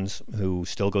Alex Jones, who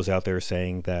still goes out there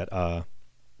saying that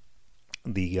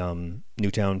the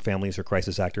Newtown families are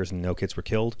crisis actors and no kids were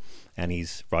killed, and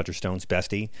he's Roger Stone's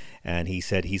bestie, and he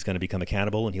said he's going to become a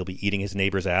cannibal and he'll be eating his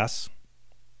neighbor's ass.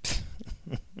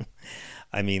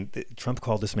 I mean, Trump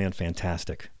called this man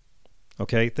fantastic.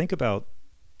 Okay, think about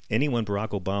anyone Barack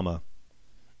Obama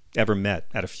ever met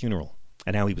at a funeral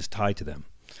and how he was tied to them.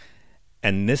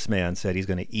 And this man said he's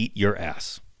going to eat your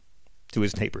ass to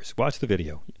his neighbors. Watch the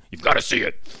video. You've got to see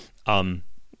it.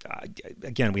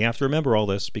 Again, we have to remember all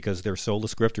this because they're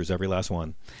soulless grifters, every last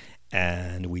one.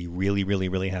 And we really, really,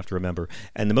 really have to remember.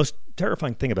 And the most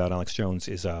terrifying thing about Alex Jones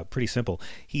is pretty simple.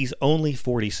 He's only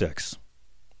 46.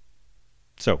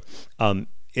 So,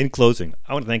 in closing,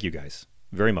 I want to thank you guys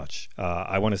very much.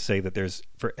 I want to say that there's,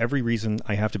 for every reason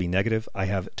I have to be negative, I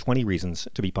have 20 reasons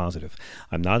to be positive.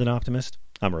 I'm not an optimist.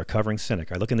 I'm a recovering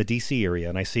cynic. I look in the D.C. area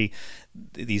and I see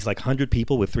these like 100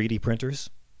 people with 3D printers,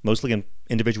 mostly in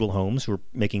individual homes, who are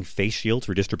making face shields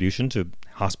for distribution to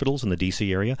hospitals in the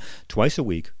D.C. area. Twice a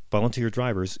week, volunteer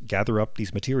drivers gather up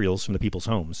these materials from the people's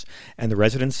homes, and the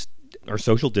residents are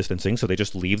social distancing, so they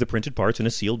just leave the printed parts in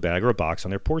a sealed bag or a box on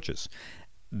their porches.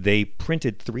 They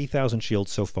printed 3,000 shields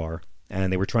so far,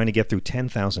 and they were trying to get through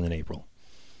 10,000 in April.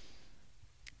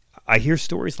 I hear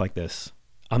stories like this.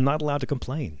 I'm not allowed to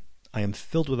complain. I am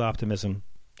filled with optimism.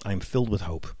 I am filled with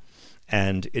hope.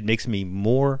 And it makes me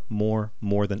more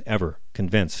than ever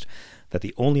convinced that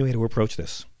the only way to approach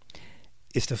this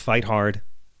is to fight hard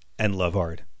and love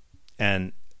hard.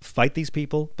 And fight these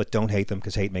people, but don't hate them,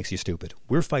 because hate makes you stupid.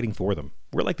 We're fighting for them.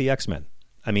 We're like the X-Men.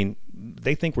 I mean,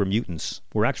 they think we're mutants.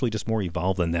 We're actually just more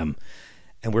evolved than them.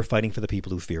 And we're fighting for the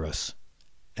people who fear us.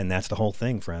 And that's the whole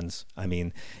thing, friends. I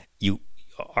mean,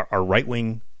 our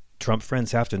right-wing Trump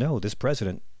friends have to know this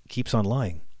president keeps on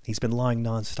lying. He's been lying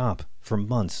nonstop for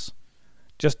months.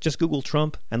 Just Google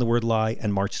Trump and the word lie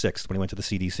and March 6th when he went to the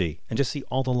CDC, and just see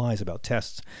all the lies about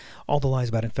tests, all the lies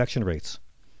about infection rates.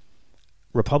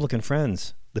 Republican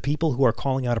friends, the people who are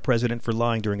calling out a president for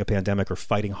lying during a pandemic are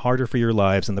fighting harder for your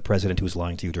lives than the president who's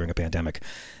lying to you during a pandemic.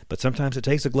 But sometimes it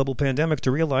takes a global pandemic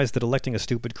to realize that electing a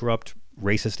stupid, corrupt,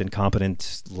 racist,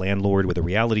 incompetent landlord with a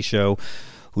reality show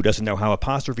who doesn't know how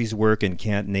apostrophes work and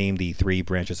can't name the 3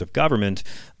 branches of government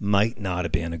might not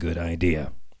have been a good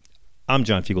idea. I'm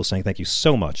John Fugel saying thank you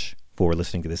so much for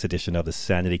listening to this edition of the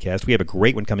Sanity-Cast. We have a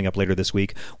great one coming up later this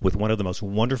week with one of the most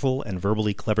wonderful and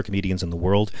verbally clever comedians in the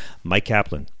world, Mike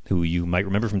Kaplan, who you might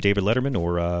remember from David Letterman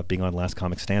or being on Last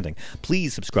Comic Standing.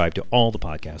 Please subscribe to all the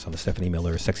podcasts on the Stephanie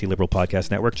Miller Sexy Liberal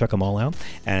Podcast Network. Check them all out.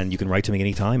 And you can write to me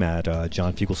anytime at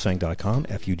johnfugelsang.com,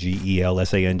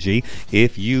 FUGELSANG.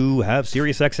 If you have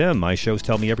SiriusXM, my shows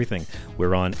Tell Me Everything.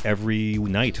 We're on every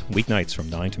night, weeknights from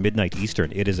 9 to midnight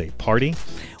Eastern. It is a party.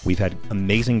 We've had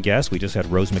amazing guests. We just had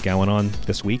Rose McGowan on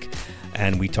this week,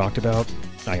 and we talked about,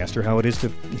 I asked her how it is to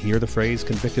hear the phrase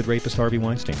convicted rapist Harvey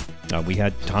Weinstein. We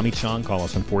had Tommy Chong call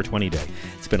us on 420 Day.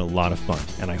 It's been a lot of fun,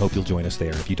 and I hope you'll join us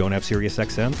there. If you don't have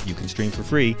SiriusXM, you can stream for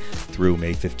free through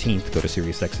May 15th. Go to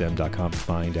SiriusXM.com to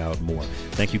find out more.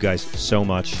 Thank you guys so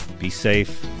much. Be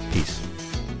safe. Peace.